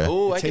 Okay. that.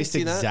 Oh, It I can tastes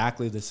see that.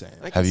 exactly the same.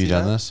 I can Have you see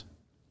done that. this?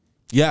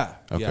 Yeah.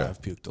 Okay. Yeah,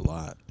 I've puked a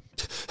lot.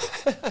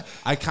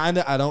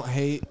 I don't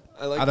hate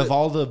I like out of that-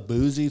 all the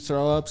boozy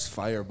throw ups,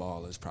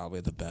 Fireball is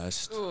probably the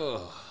best.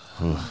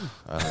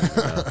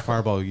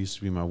 Fireball used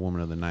to be my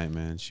woman of the night,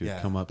 man. She would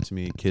Yeah. come up to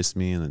me, kiss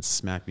me, and then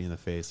smack me in the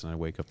face, and I'd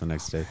wake up the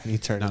next day And you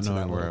turn not into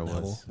knowing that where I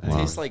little was. It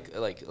tastes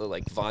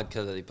like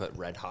vodka that they put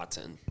Red Hots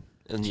in,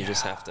 and you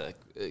just have to.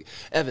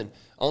 Evan,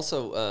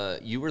 also,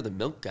 you were the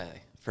milk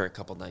guy for a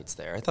couple nights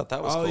there. I thought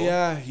that was Oh cool.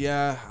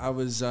 yeah. I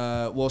was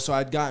so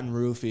I'd gotten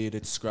roofied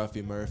at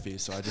Scruffy Murphy,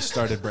 so I just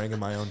started bringing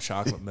my own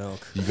chocolate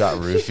milk. You got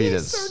roofied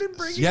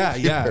as Yeah.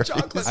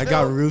 I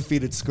got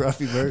roofied at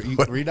Scruffy Murphy.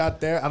 Were you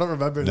not there? I don't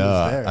remember who no.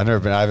 was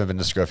there. I haven't been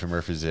to Scruffy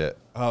Murphy's yet.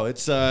 Oh,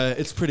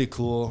 it's pretty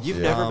cool. You've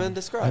Yeah. never been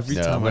to Scruff. every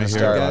No, time I'm I gonna hear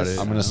start. about it,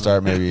 I'm gonna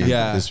start maybe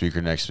Yeah. this week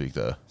or next week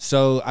though.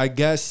 So I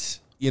guess,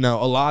 a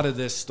lot of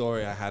this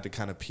story I had to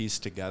kind of piece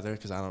together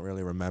because I don't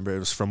really remember. It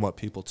was from what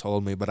people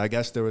told me. But I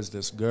guess there was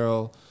this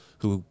girl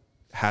who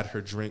had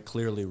her drink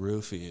clearly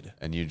roofied.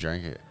 And you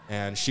drank it.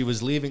 And she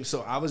was leaving.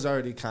 So I was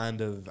already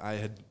I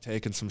had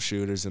taken some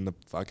shooters in the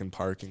fucking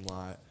parking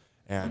lot.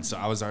 And so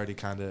I was already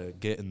kind of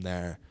getting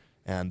there.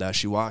 And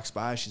she walks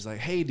by. She's like,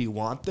 hey, do you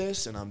want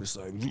this? And I'm just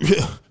like,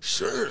 yeah,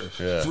 sure.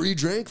 Yeah. Free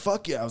drink?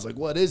 Fuck yeah. I was like,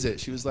 what is it?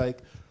 She was like,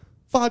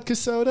 vodka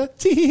soda.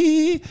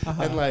 Tee.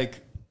 And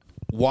like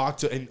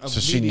walked and So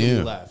she immediately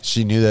knew. left.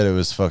 She knew that it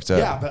was fucked up.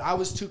 Yeah, but I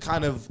was too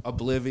kind of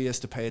oblivious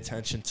to pay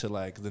attention to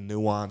like the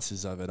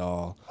nuances of it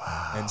all.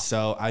 Wow. And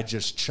so I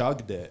just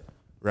chugged it.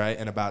 right?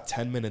 And about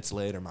 10 minutes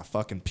later, my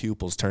fucking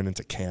pupils turn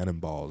into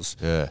cannonballs.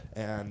 Yeah.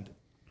 And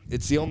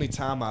it's the only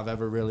time I've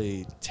ever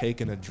really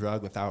taken a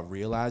drug without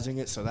realizing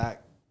it. So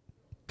that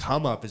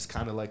come up is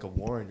kind of like a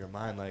war in your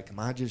mind. Like, am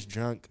I just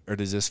drunk or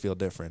does this feel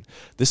different?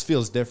 This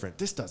feels different.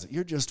 This doesn't.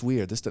 You're just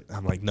weird.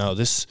 I'm like, no,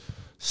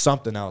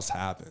 something else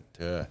happened.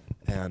 Yeah.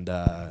 And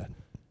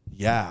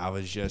yeah,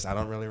 I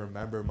don't really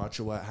remember much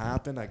of what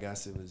happened. I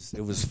guess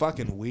it was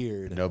fucking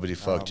weird. Nobody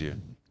fucked you.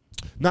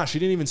 Nah, she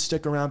didn't even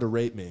stick around to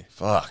rape me.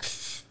 Fuck.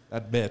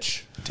 That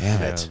bitch.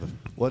 Damn Yeah, it.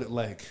 What,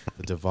 like,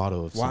 the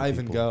Devato of some why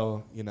even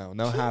people. go,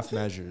 no half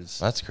measures.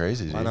 That's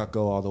crazy, dude. Why not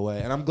go all the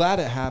way? And I'm glad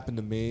it happened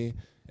to me,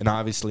 and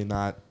obviously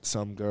not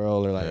some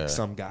girl or Yeah.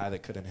 some guy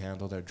that couldn't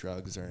handle their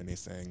drugs or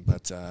anything.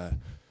 But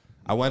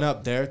I went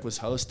up, Derek was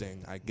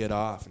hosting. I get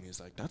off, and he's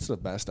like, that's the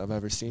best I've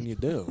ever seen you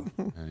do.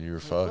 And you were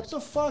What fucked.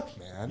 the fuck,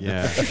 man?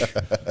 Yeah.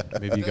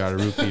 Maybe you got to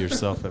roofie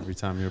yourself every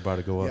time you're about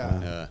to go up, Yeah.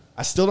 man. Yeah.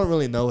 I still don't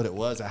really know what it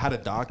was. I had a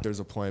doctor's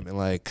appointment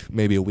like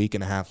maybe a week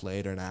and a half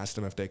later and asked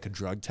them if they could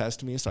drug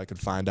test me so I could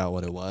find out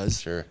what it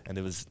was. Sure. And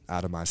it was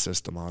out of my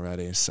system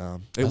already.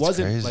 So it That's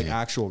wasn't crazy. like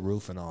actual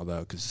roof and all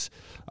though, because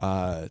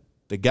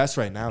the guess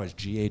right now is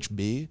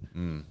GHB.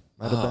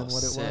 Might have been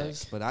what it sick.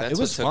 was, but That's it what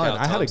was took fun. out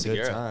I had Tom a good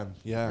Segura. time.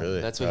 Yeah.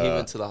 Really? That's what he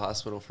went to the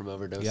hospital from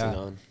overdosing Yeah.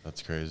 on.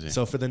 That's crazy.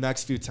 So for the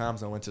next few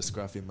times I went to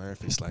Scruffy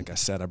Murphy's, like I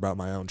said, I brought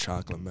my own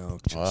chocolate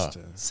milk Wow.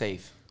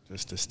 Safe.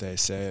 just to stay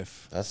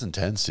safe. That's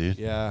intense, dude.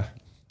 Yeah.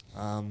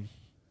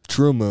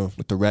 True move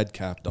with the red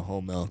cap, the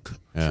whole milk.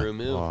 Yeah. True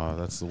move. Oh,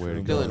 that's the way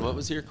to go. Dylan, what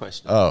was your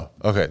question? Oh,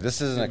 okay.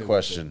 This isn't a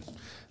question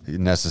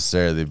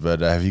necessarily, but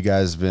have you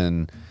guys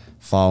been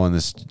following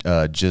this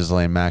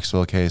Ghislaine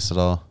Maxwell case at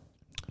all?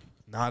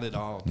 Not at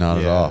all. Not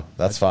at Yeah. all.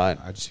 That's fine.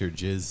 I just hear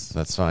jizz.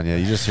 That's fine. Yeah,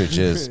 you just hear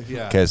jizz.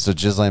 Yeah. Okay, so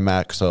Ghislaine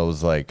Maxwell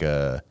was like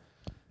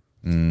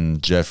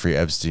Jeffrey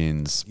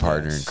Epstein's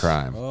partner in Yes.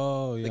 crime.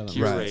 Oh, yeah. The that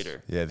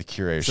curator. Yeah, the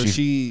curator. So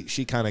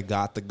she kind of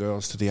got the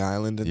girls to the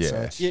island and Yeah.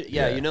 such. Yeah,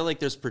 Yeah. you know, like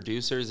there's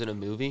producers in a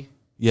movie.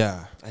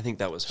 Yeah. I think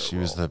that was her. She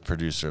was role. the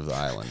producer of the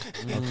island.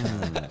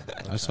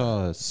 I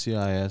saw a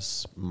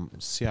CIS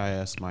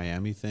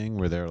Miami thing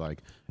where they're like,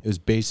 it was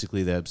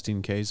basically the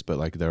Epstein case, but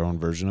like their own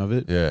version of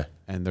it. Yeah.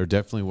 And there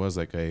definitely was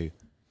like a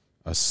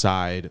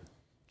side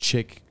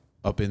chick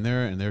up in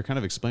there, and they're kind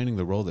of explaining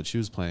the role that she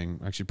was playing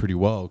actually pretty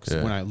well. Because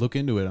Yeah. when I look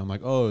into it, I'm like,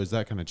 oh, is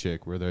that kind of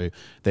chick where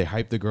they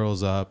hype the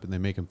girls up and they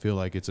make them feel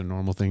like it's a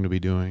normal thing to be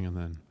doing, and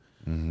then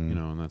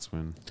and that's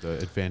when the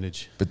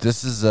advantage. But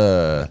this is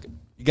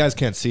You guys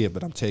can't see it,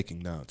 but I'm taking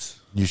notes.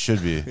 you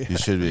should be. You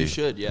should be. You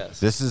should, yes.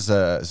 This is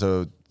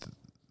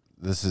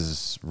this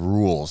is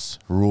rules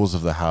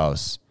of the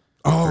house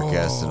for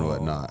guests and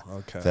whatnot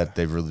okay. that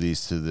they've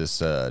released through this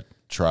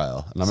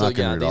trial. And I'm so not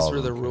going yeah, to read these all were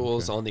of the them.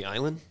 rules on the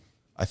island.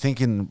 I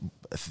think in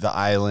the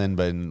island,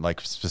 but in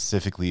like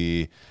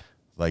specifically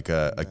like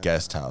a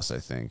guest house, I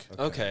think.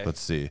 Okay.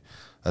 Let's see.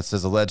 That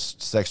says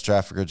alleged sex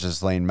trafficker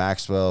Ghislaine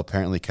Maxwell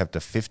apparently kept a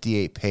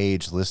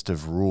 58-page list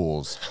of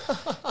rules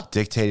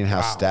dictating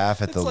how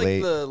staff at It's the like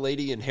late the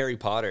lady in Harry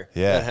Potter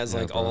Yeah. that has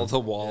like all the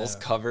walls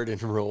covered in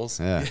rules.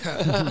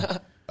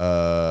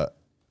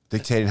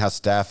 dictating how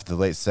staff at the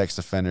late sex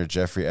offender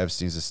Jeffrey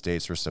Epstein's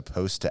estates were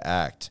supposed to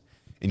act,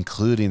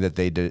 including the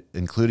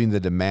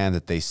demand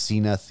that they see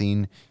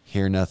nothing,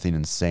 hear nothing,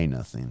 and say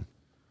nothing.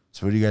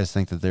 So, what do you guys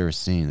think that they were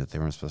seeing that they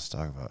weren't supposed to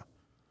talk about?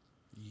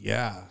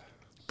 Yeah.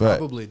 But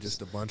Probably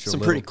just a bunch of Some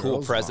little pretty cool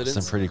girls presidents.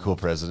 some pretty cool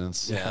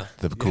presidents. Yeah.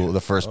 The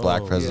first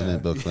black president, yeah.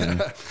 Bill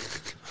Clinton.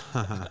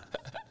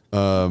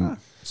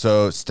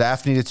 So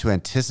staff needed to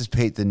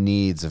anticipate the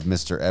needs of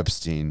Mr.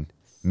 Epstein,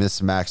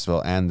 Miss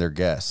Maxwell, and their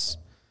guests,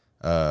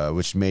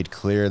 which made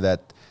clear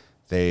that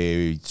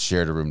they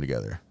shared a room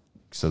together.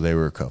 So they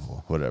were a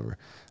couple, whatever.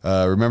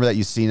 Remember that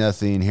you see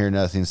nothing, hear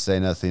nothing, say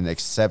nothing,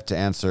 except to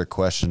answer a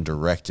question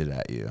directed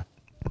at you.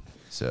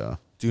 So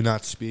Do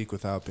not speak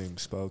without being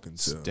spoken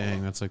to.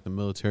 Dang, that's like the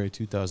military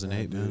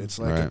 2008, Dude, man. it's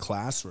like a Right.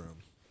 classroom.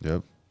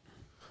 yep.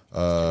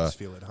 Kids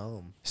feel at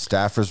home.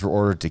 Staffers were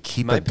ordered to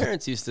keep My a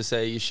parents used to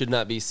say you should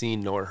not be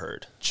seen nor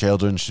heard.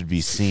 children should be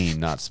seen,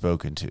 not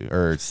spoken to,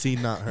 or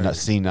Seen, not heard. not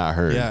seen, not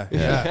heard. Yeah,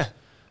 yeah.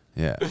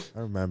 yeah. I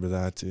remember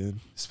that, dude.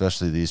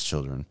 Especially these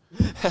children.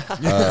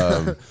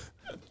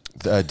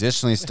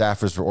 Additionally,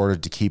 staffers were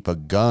ordered to keep a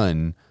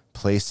gun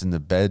placed in the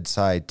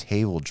bedside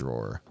table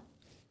drawer.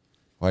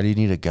 Why do you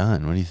need a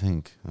gun? What do you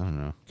think? I don't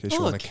know. In case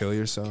you want Look. to kill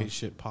yourself. In case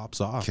shit pops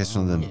off. In case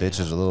one of them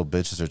bitches or little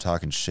bitches are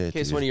talking shit. In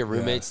case dude. one of your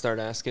roommates start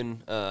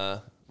asking,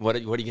 what are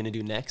you going to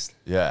do next?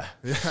 Yeah.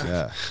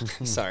 Yeah.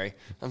 Sorry.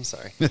 I'm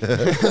sorry. I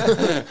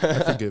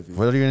forgive you.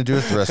 What are you going to do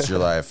with the rest of your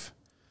life?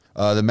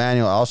 The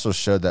manual also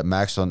showed that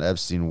Maxwell and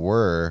Epstein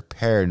were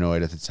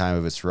paranoid at the time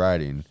of its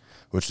writing,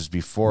 which was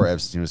before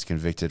Epstein was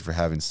convicted for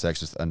having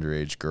sex with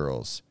underage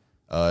girls.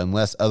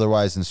 Unless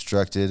otherwise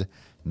instructed,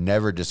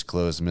 never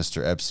disclose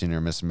Mr. Epstein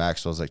or Miss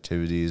Maxwell's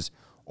activities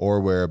or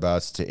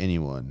whereabouts to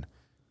anyone.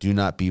 Do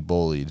not be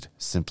bullied.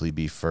 Simply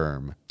be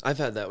firm. I've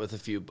had that with a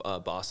few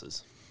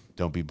bosses.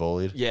 Don't be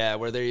bullied. Yeah,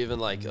 where they're even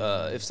like,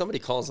 if somebody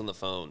calls on the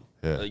phone,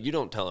 Yeah. you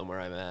don't tell them where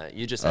I'm at.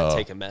 You just Oh.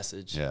 take a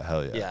message. Yeah,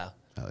 hell yeah. Yeah.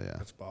 Hell yeah.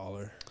 That's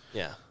baller.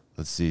 Yeah.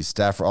 Let's see.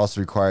 Staff are also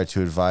required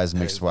to advise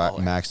baller.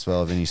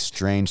 Maxwell of any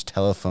strange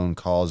telephone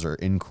calls or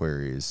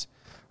inquiries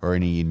or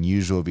any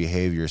unusual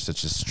behavior,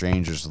 such as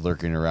strangers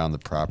lurking around the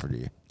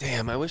property.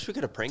 Damn, I wish we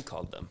could have prank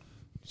called them.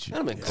 That'd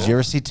have been cool. Did you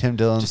ever see Tim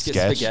Dillon's Just get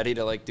sketch? Spaghetti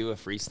to like do a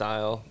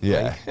freestyle.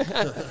 Yeah.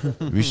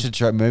 We should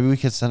try. Maybe we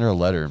could send her a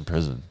letter in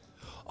prison.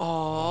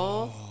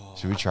 Aww.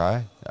 Should we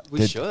try?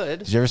 We should.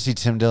 Did you ever see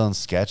Tim Dillon's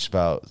sketch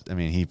about, I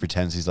mean, he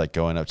pretends he's like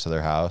going up to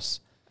their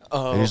house.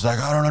 Oh. And he's like,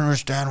 I don't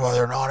understand why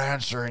they're not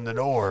answering the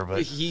door,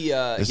 but He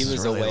this is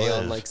was where they away on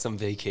live. like some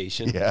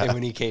vacation. Yeah. And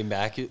when he came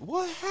back,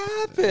 what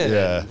happened?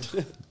 yeah.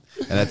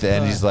 And at the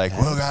end, he's like,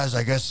 well, guys,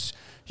 I guess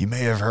you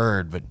may have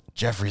heard, but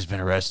Jeffrey's been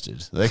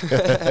arrested. Like,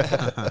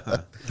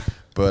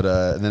 but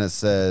then it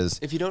says,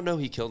 If you don't know,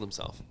 he killed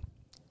himself.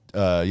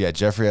 yeah,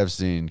 Jeffrey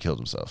Epstein killed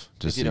himself.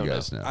 Just If so you you don't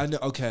guys know. I know.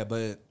 Okay,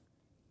 but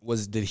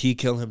did he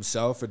kill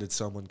himself or did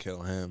someone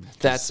kill him?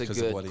 That's a 'Cause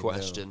of what good he knew?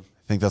 question.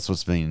 I think that's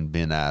what's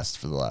been asked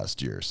for the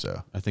last year or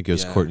so. I think it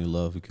was Yeah. Courtney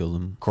Love who killed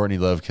him. Courtney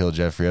Love killed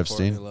Jeffrey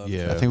Epstein. Courtney Love Yeah.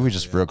 killed I think we him,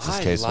 just yeah. broke this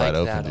I case like wide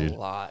open, that dude. a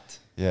lot.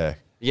 Yeah.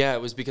 Yeah,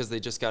 it was because they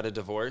just got a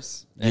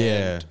divorce.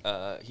 Yeah.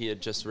 And, he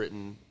had just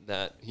written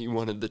that he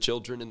wanted the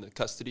children in the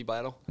custody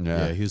battle.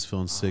 Yeah. Yeah, he was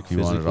feeling sick He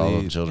physically wanted all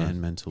them children.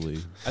 and mentally.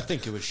 I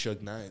think it was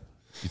Suge Knight.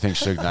 You think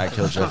Suge Knight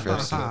killed Jeffrey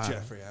Epstein?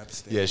 Jeffrey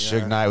Epstein. Yeah,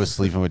 Suge Knight was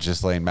sleeping with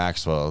Ghislaine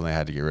Maxwell, and they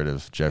had to get rid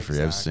of Jeffrey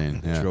Exactly.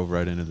 Epstein. Yeah. Drove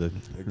right into the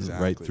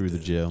Exactly, right through the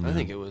dude. jail, man. I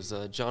think it was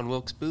John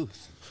Wilkes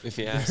Booth, if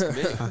you ask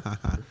me.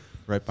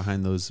 right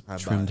behind those I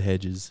trimmed buy it.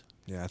 hedges.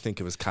 Yeah, I think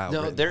it was Kyle.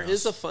 No, there Rittenhouse.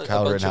 is a fun.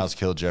 Kyle a bunch Rittenhouse of,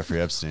 killed Jeffrey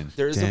Epstein.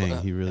 there is Dang,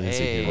 a, he really is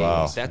a hey, hero.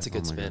 Wow. That's a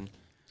good Oh my spin.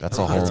 That's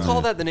a whole. Let's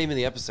call that the name of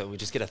the episode. We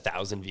just get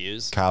 1,000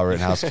 views. Kyle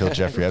Rittenhouse killed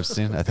Jeffrey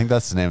Epstein. I think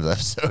that's the name of the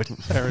episode.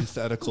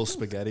 parenthetical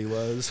spaghetti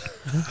was.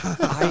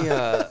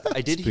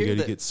 I did hear Spaghetti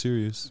that gets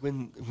serious.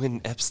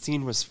 when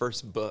Epstein was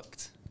first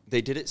booked,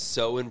 they did it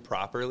so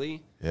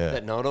improperly Yeah.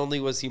 that not only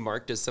was he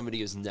marked as somebody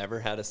who's never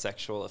had a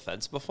sexual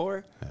offense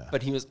before,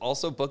 but he was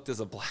also booked as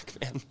a black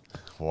man.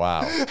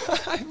 Wow.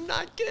 I'm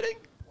not kidding.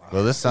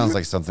 Well, this sounds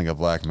like something a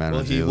black man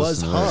would do. He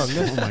was Listen to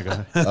this. hung. Oh my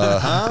god.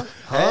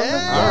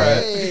 All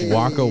right.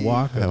 Waka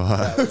waka.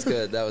 That was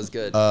good. That was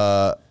good.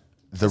 The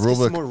Let's get some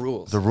rulebook. more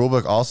rules. The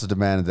rulebook also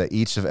demanded that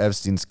each of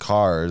Epstein's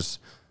cars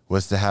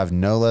was to have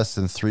no less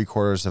than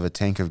 3/4 of a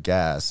tank of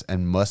gas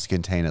and must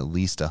contain at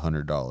least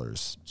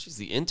 $100. She's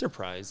the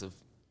enterprise of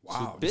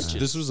Wow. two bitches.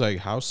 This was like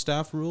house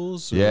staff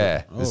rules? or-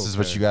 Yeah, Oh, this is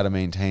what okay. you got to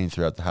maintain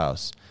throughout the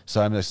house.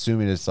 So I'm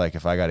assuming it's like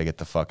if I got to get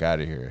the fuck out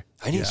of here,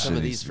 I need shit some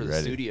of needs these to for be the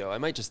ready. studio. I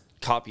might just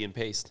copy and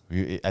paste.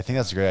 I think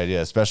that's a great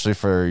idea, especially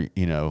for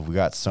we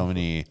got so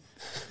many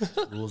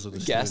Rules of the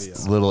Guests.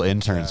 studio. little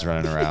interns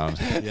running around.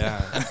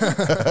 Yeah.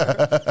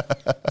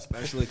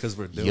 Especially because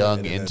we're doing Young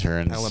it in an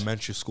interns.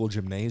 elementary school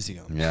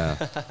gymnasium. Yeah,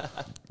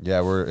 yeah.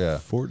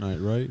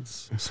 Fortnite, right?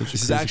 It's such a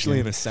This is crazy actually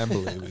game. an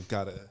assembly. We've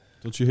got to.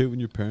 Don't you hate when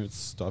your parents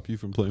stop you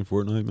from playing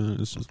Fortnite, man?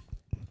 It's just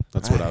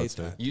that's what I would hate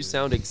say. that. You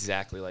sound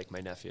exactly like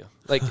my nephew.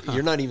 Like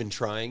you're not even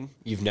trying.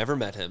 You've never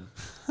met him,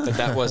 but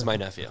that was my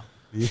nephew.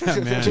 Yeah,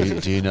 man.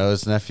 Do you know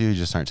his nephew? You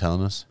just aren't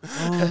telling us.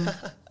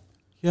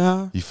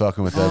 Yeah, You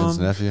fucking with Evan's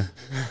nephew?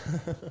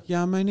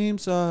 yeah. My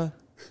name's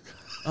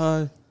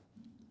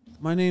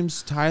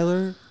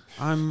Tyler.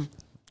 I'm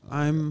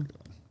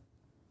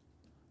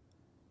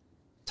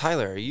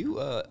Tyler, are you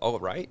all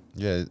right?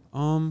 Yeah.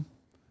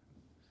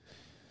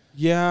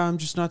 yeah. I'm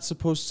just not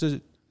supposed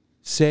to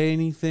say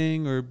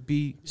anything or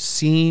be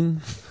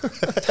seen.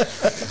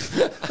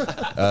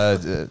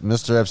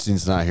 Mr.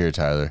 Epstein's not here,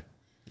 Tyler.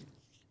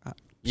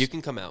 You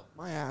can come out.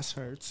 My ass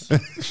hurts.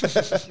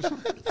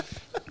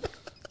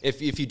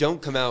 If you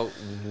don't come out,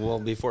 we'll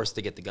be forced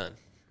to get the gun.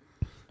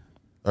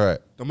 All right.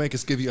 Don't make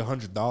us give you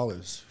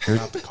 $100 for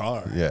not the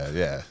car.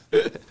 Yeah.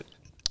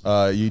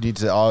 You need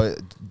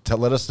to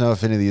let us know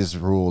if any of these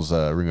rules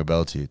ring a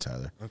bell to you,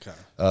 Tyler. Okay.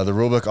 The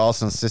rulebook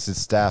also insisted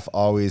staff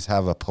always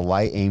have a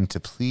polite aim to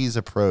please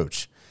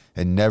approach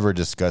and never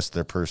discuss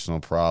their personal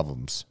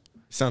problems.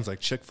 Sounds like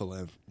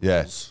Chick-fil-A.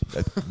 Yeah, rules.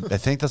 I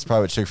think that's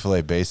probably what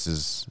Chick-fil-A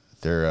bases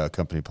their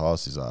company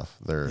policies off,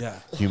 their Yeah.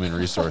 human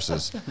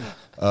resources.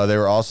 They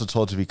were also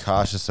told to be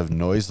cautious of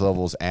noise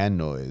levels and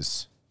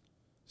noise.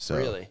 So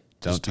Really?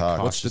 don't Just be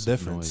talk. What's the cautious of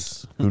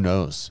difference? noise. Who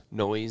knows?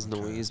 Noise,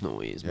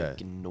 Yeah.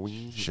 making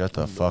noise. Shut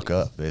the making fuck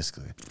noise. up,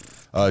 basically.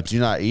 Do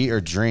not eat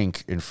or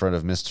drink in front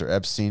of Mr.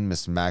 Epstein,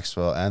 Miss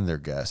Maxwell, and their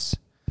guests.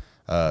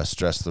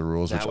 Stress the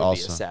rules, That which would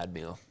also be a sad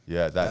meal.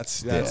 yeah,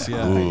 That's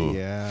yeah. Ooh.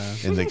 Yeah.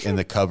 In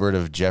the cupboard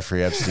of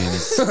Jeffrey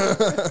Epstein's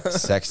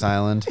sex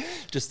island.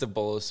 Just a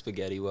bowl of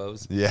spaghetti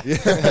woes. Yeah.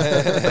 Is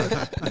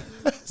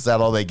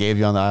that all they gave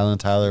you on the island,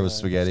 Tyler? Was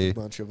spaghetti? A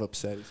bunch of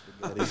upsetty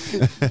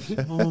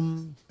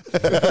spaghetti.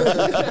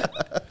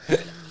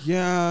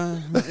 Yeah.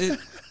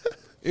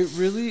 It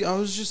really.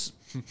 I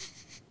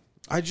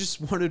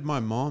just wanted my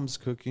mom's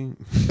cooking.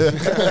 Do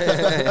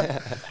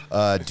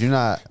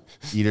not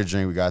eat or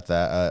drink. We got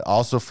that.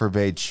 Also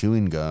forbade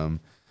chewing gum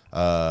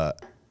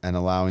and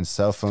allowing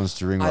cell phones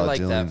to ring I while like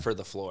dealing. that for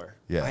the floor.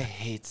 Yeah. I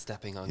hate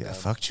stepping on Yeah, gum.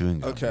 fuck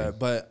chewing gum. Okay, dude.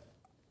 but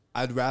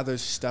I'd rather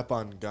step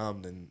on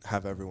gum than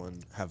have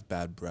everyone have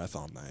bad breath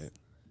all night.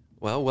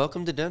 Well,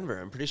 welcome to Denver.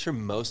 I'm pretty sure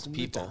most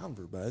people.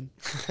 Denver, bud.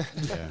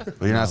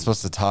 But you're not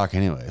supposed to talk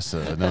anyway,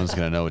 so no one's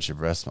gonna know what your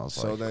breath smells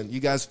So like. then you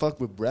guys fuck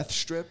with breath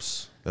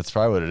strips? That's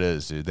probably what it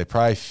is, dude. They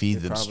probably feed They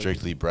them probably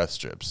strictly breath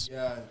strips.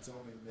 Yeah, it's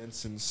only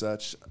mints and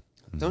such.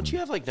 Don't you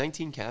have like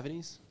 19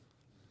 cavities?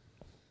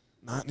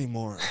 Not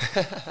anymore.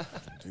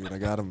 Dude, I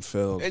got them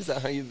filled. Is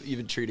that how you've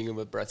been treating them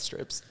with breath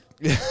strips?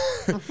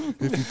 If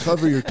you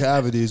cover your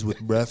cavities with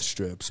breath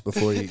strips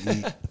before you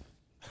eat.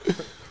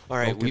 All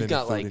right, Don't get we've any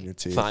got food in like your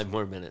teeth. 5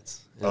 more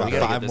minutes. And Okay. we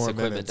gotta 5 get this more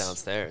equipment minutes.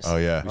 downstairs. Oh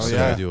yeah. We Oh, still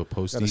yeah. gotta do a Gotta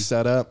postie.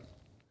 set up.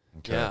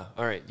 Yeah.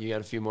 All right, you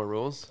got a few more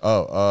rules?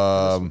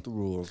 Oh, What's the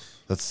rules?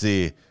 let's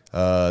see.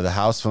 The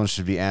house phone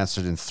should be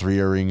answered in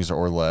 3 rings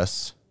or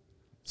less.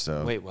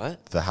 So Wait,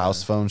 what? the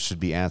house phone should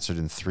be answered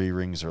in 3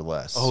 rings or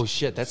less. Oh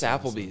shit, that's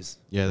Applebee's.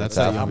 Yeah, that's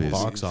That's the Applebee's.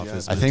 box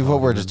office. I think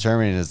what we're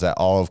determining is that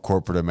all of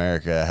corporate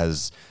America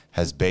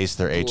has based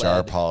their HR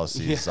Bled.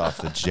 policies off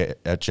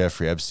the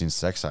Jeffrey Epstein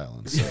sex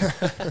island.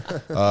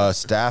 So.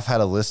 Staff had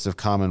a list of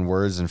common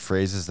words and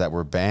phrases that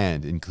were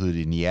banned,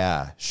 including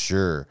 "yeah,"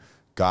 "sure,"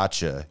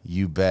 "gotcha,"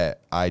 "you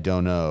bet," "I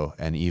don't know,"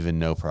 and even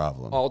 "no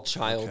problem." All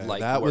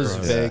childlike That was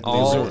words. vaguely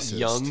All racist.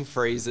 young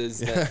phrases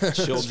that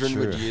children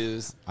would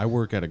use. I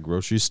work at a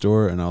grocery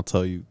store, and I'll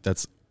tell you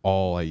that's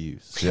all I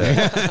use.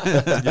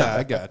 Yeah, Yeah,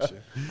 I got you.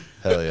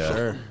 hell yeah.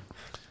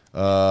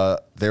 Sure.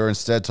 They were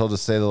instead told to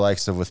say the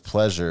likes of "with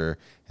pleasure"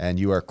 and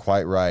 "you are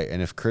quite right,"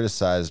 and if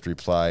criticized,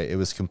 reply, "It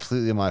was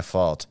completely my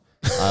fault.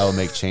 I will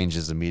make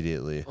changes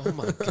immediately." Oh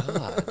my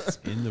god,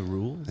 In the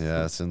rules?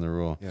 Yeah, that's in the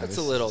rule. Yeah, that's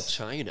this a little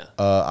China.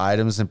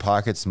 Items in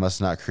pockets must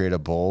not create a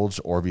bulge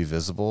or be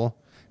visible,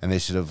 and they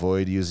should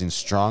avoid using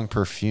strong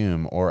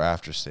perfume or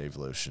aftershave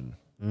lotion.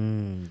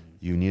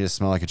 You need to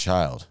smell like a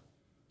child.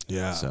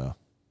 Yeah. So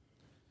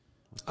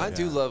I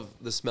do love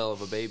the smell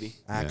of a baby.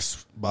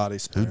 Axe body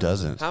spray. who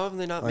doesn't? How have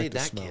they not I like made the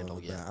that smell candle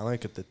of yet? that. I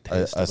like it, the A,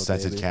 taste a of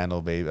scented baby.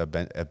 candle, baby, a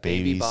Baby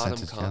baby bottom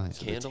scented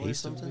candle or candle.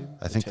 something?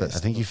 I think taste I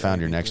think of you a found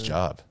your baby next good.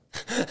 job.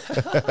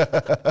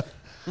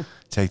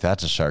 Take that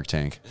to Shark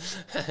Tank.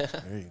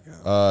 There you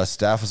go.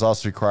 Staff was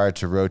also required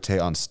to rotate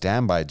on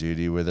standby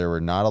duty, where they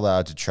were not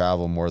allowed to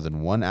travel more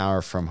than 1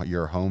 hour from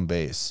your home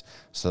base,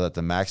 so that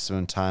the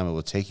maximum time it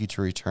will take you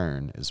to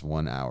return is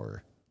 1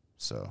 hour.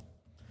 So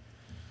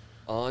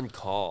On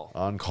call.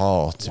 on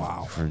call,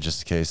 Wow. for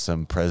just in case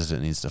some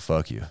president needs to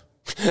fuck you.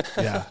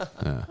 Yeah.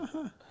 Yeah.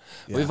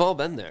 We've all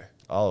been there.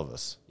 All of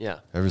us, Yeah.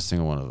 every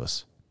single one of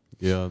us.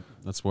 Yeah,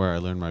 that's where I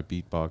learned my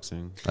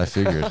beatboxing. I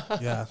figured.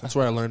 Yeah. That's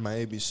where I learned my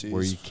ABCs.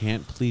 Where you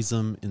can't please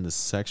them in the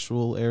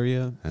sexual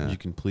area, you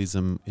can please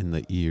them in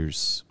the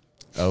ears.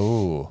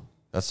 Oh,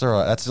 that's all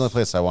right. That's the only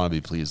place I want to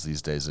be pleased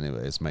these days.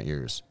 Anyway, it's my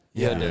ears.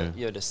 You had Yeah. to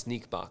you had to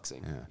sneak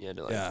boxing. Yeah. You had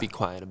to like Yeah. be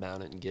quiet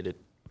about it and get it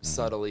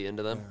subtly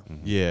into them.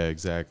 Yeah,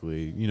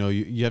 exactly. You know,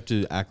 you have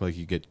to act like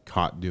you get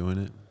caught doing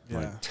it.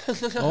 Yeah.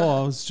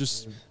 Oh, I was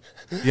just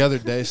The other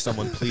day,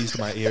 someone pleased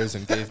my ears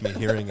and gave me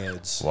hearing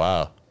aids.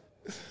 Wow,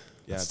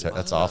 Yeah.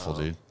 that's awful,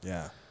 dude.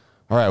 Yeah.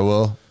 All right,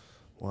 well,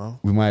 Well.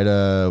 we might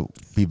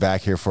be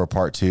back here for a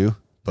part 2,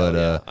 but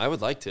Yeah, I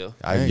would like to.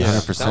 I Thanks.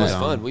 100%. That was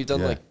fun. We've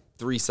done Yeah. like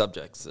 3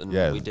 subjects and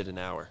Yeah. we did an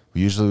hour.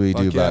 Usually we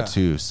do Fuck about yeah.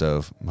 2,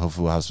 so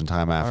hopefully we'll have some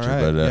time All after.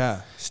 right. But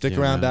yeah. Stick yeah,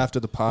 around man. after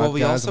the podcast. Well,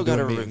 we also I'm got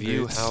to doing meet and review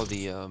greets.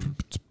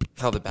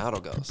 how the battle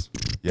goes.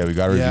 yeah, we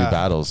got to review Yeah.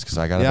 battles because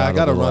I got to Yeah, I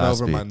got to Little run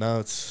over Aspie. my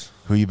notes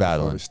Who you before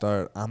battling? we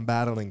start. I'm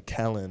battling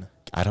Kellen.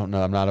 I don't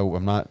know. I'm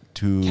not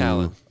too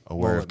Callan.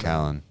 aware of Mullet,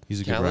 Callan.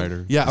 he's a good Callan?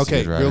 writer. Yeah, He's a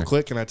okay, good real writer.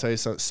 quick, can I tell you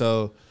something?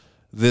 So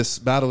this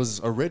battle was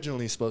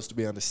originally supposed to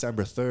be on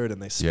December 3rd,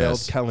 and they spelled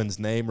Yes. Kellen's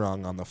name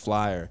wrong on the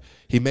flyer.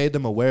 He made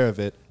them aware of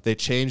it. They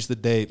changed the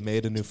date,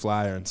 made a new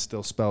flyer, and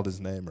still spelled his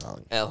name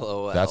wrong.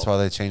 LOL. That's why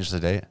they changed the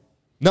date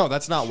No,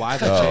 that's not why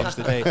they changed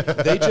the date.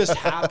 They just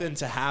happened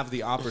to have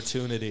the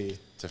opportunity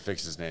to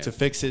fix his name. to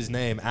fix his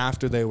name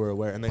after they were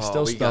aware, and they Oh,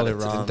 still we spelled gotta it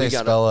t- wrong. Didn't they We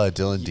gotta- spell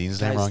Dylan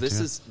Dean's name Guys, wrong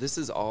this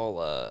too? is all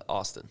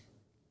Austin.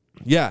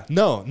 Yeah,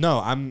 no,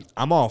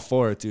 I'm all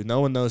for it, dude. No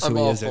one knows who I'm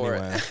he all is for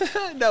anyway.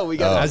 it. No, we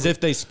got As if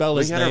they spell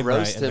we his gotta name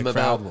roast right, and him the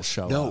crowd about. will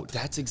show No, up.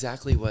 that's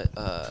exactly what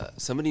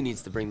somebody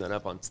needs to bring that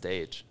up on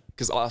stage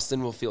because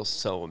Austin will feel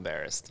so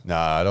embarrassed. Nah,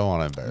 I don't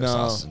want to embarrass No,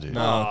 Austin, dude.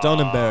 no, don't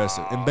embarrass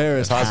it.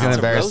 Embarrass If I was him. going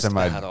It's to a embarrass roast him,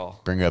 I'd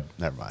battle. bring up.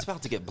 Never mind. It's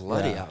about to get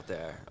bloody Yeah. out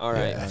there. All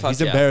right, Yeah, fuck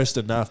he's yeah. embarrassed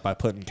enough by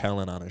putting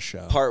Kellen on his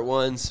show. Part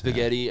 1,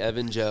 Spaghetti,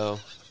 Evan, Joe.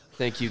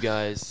 Thank you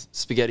guys.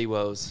 Spaghetti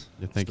woes.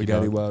 Yeah, thank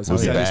Spaghetti you, dog. was. We'll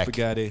be Spaghetti, back.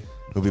 spaghetti.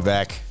 We'll be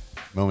back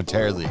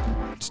momentarily.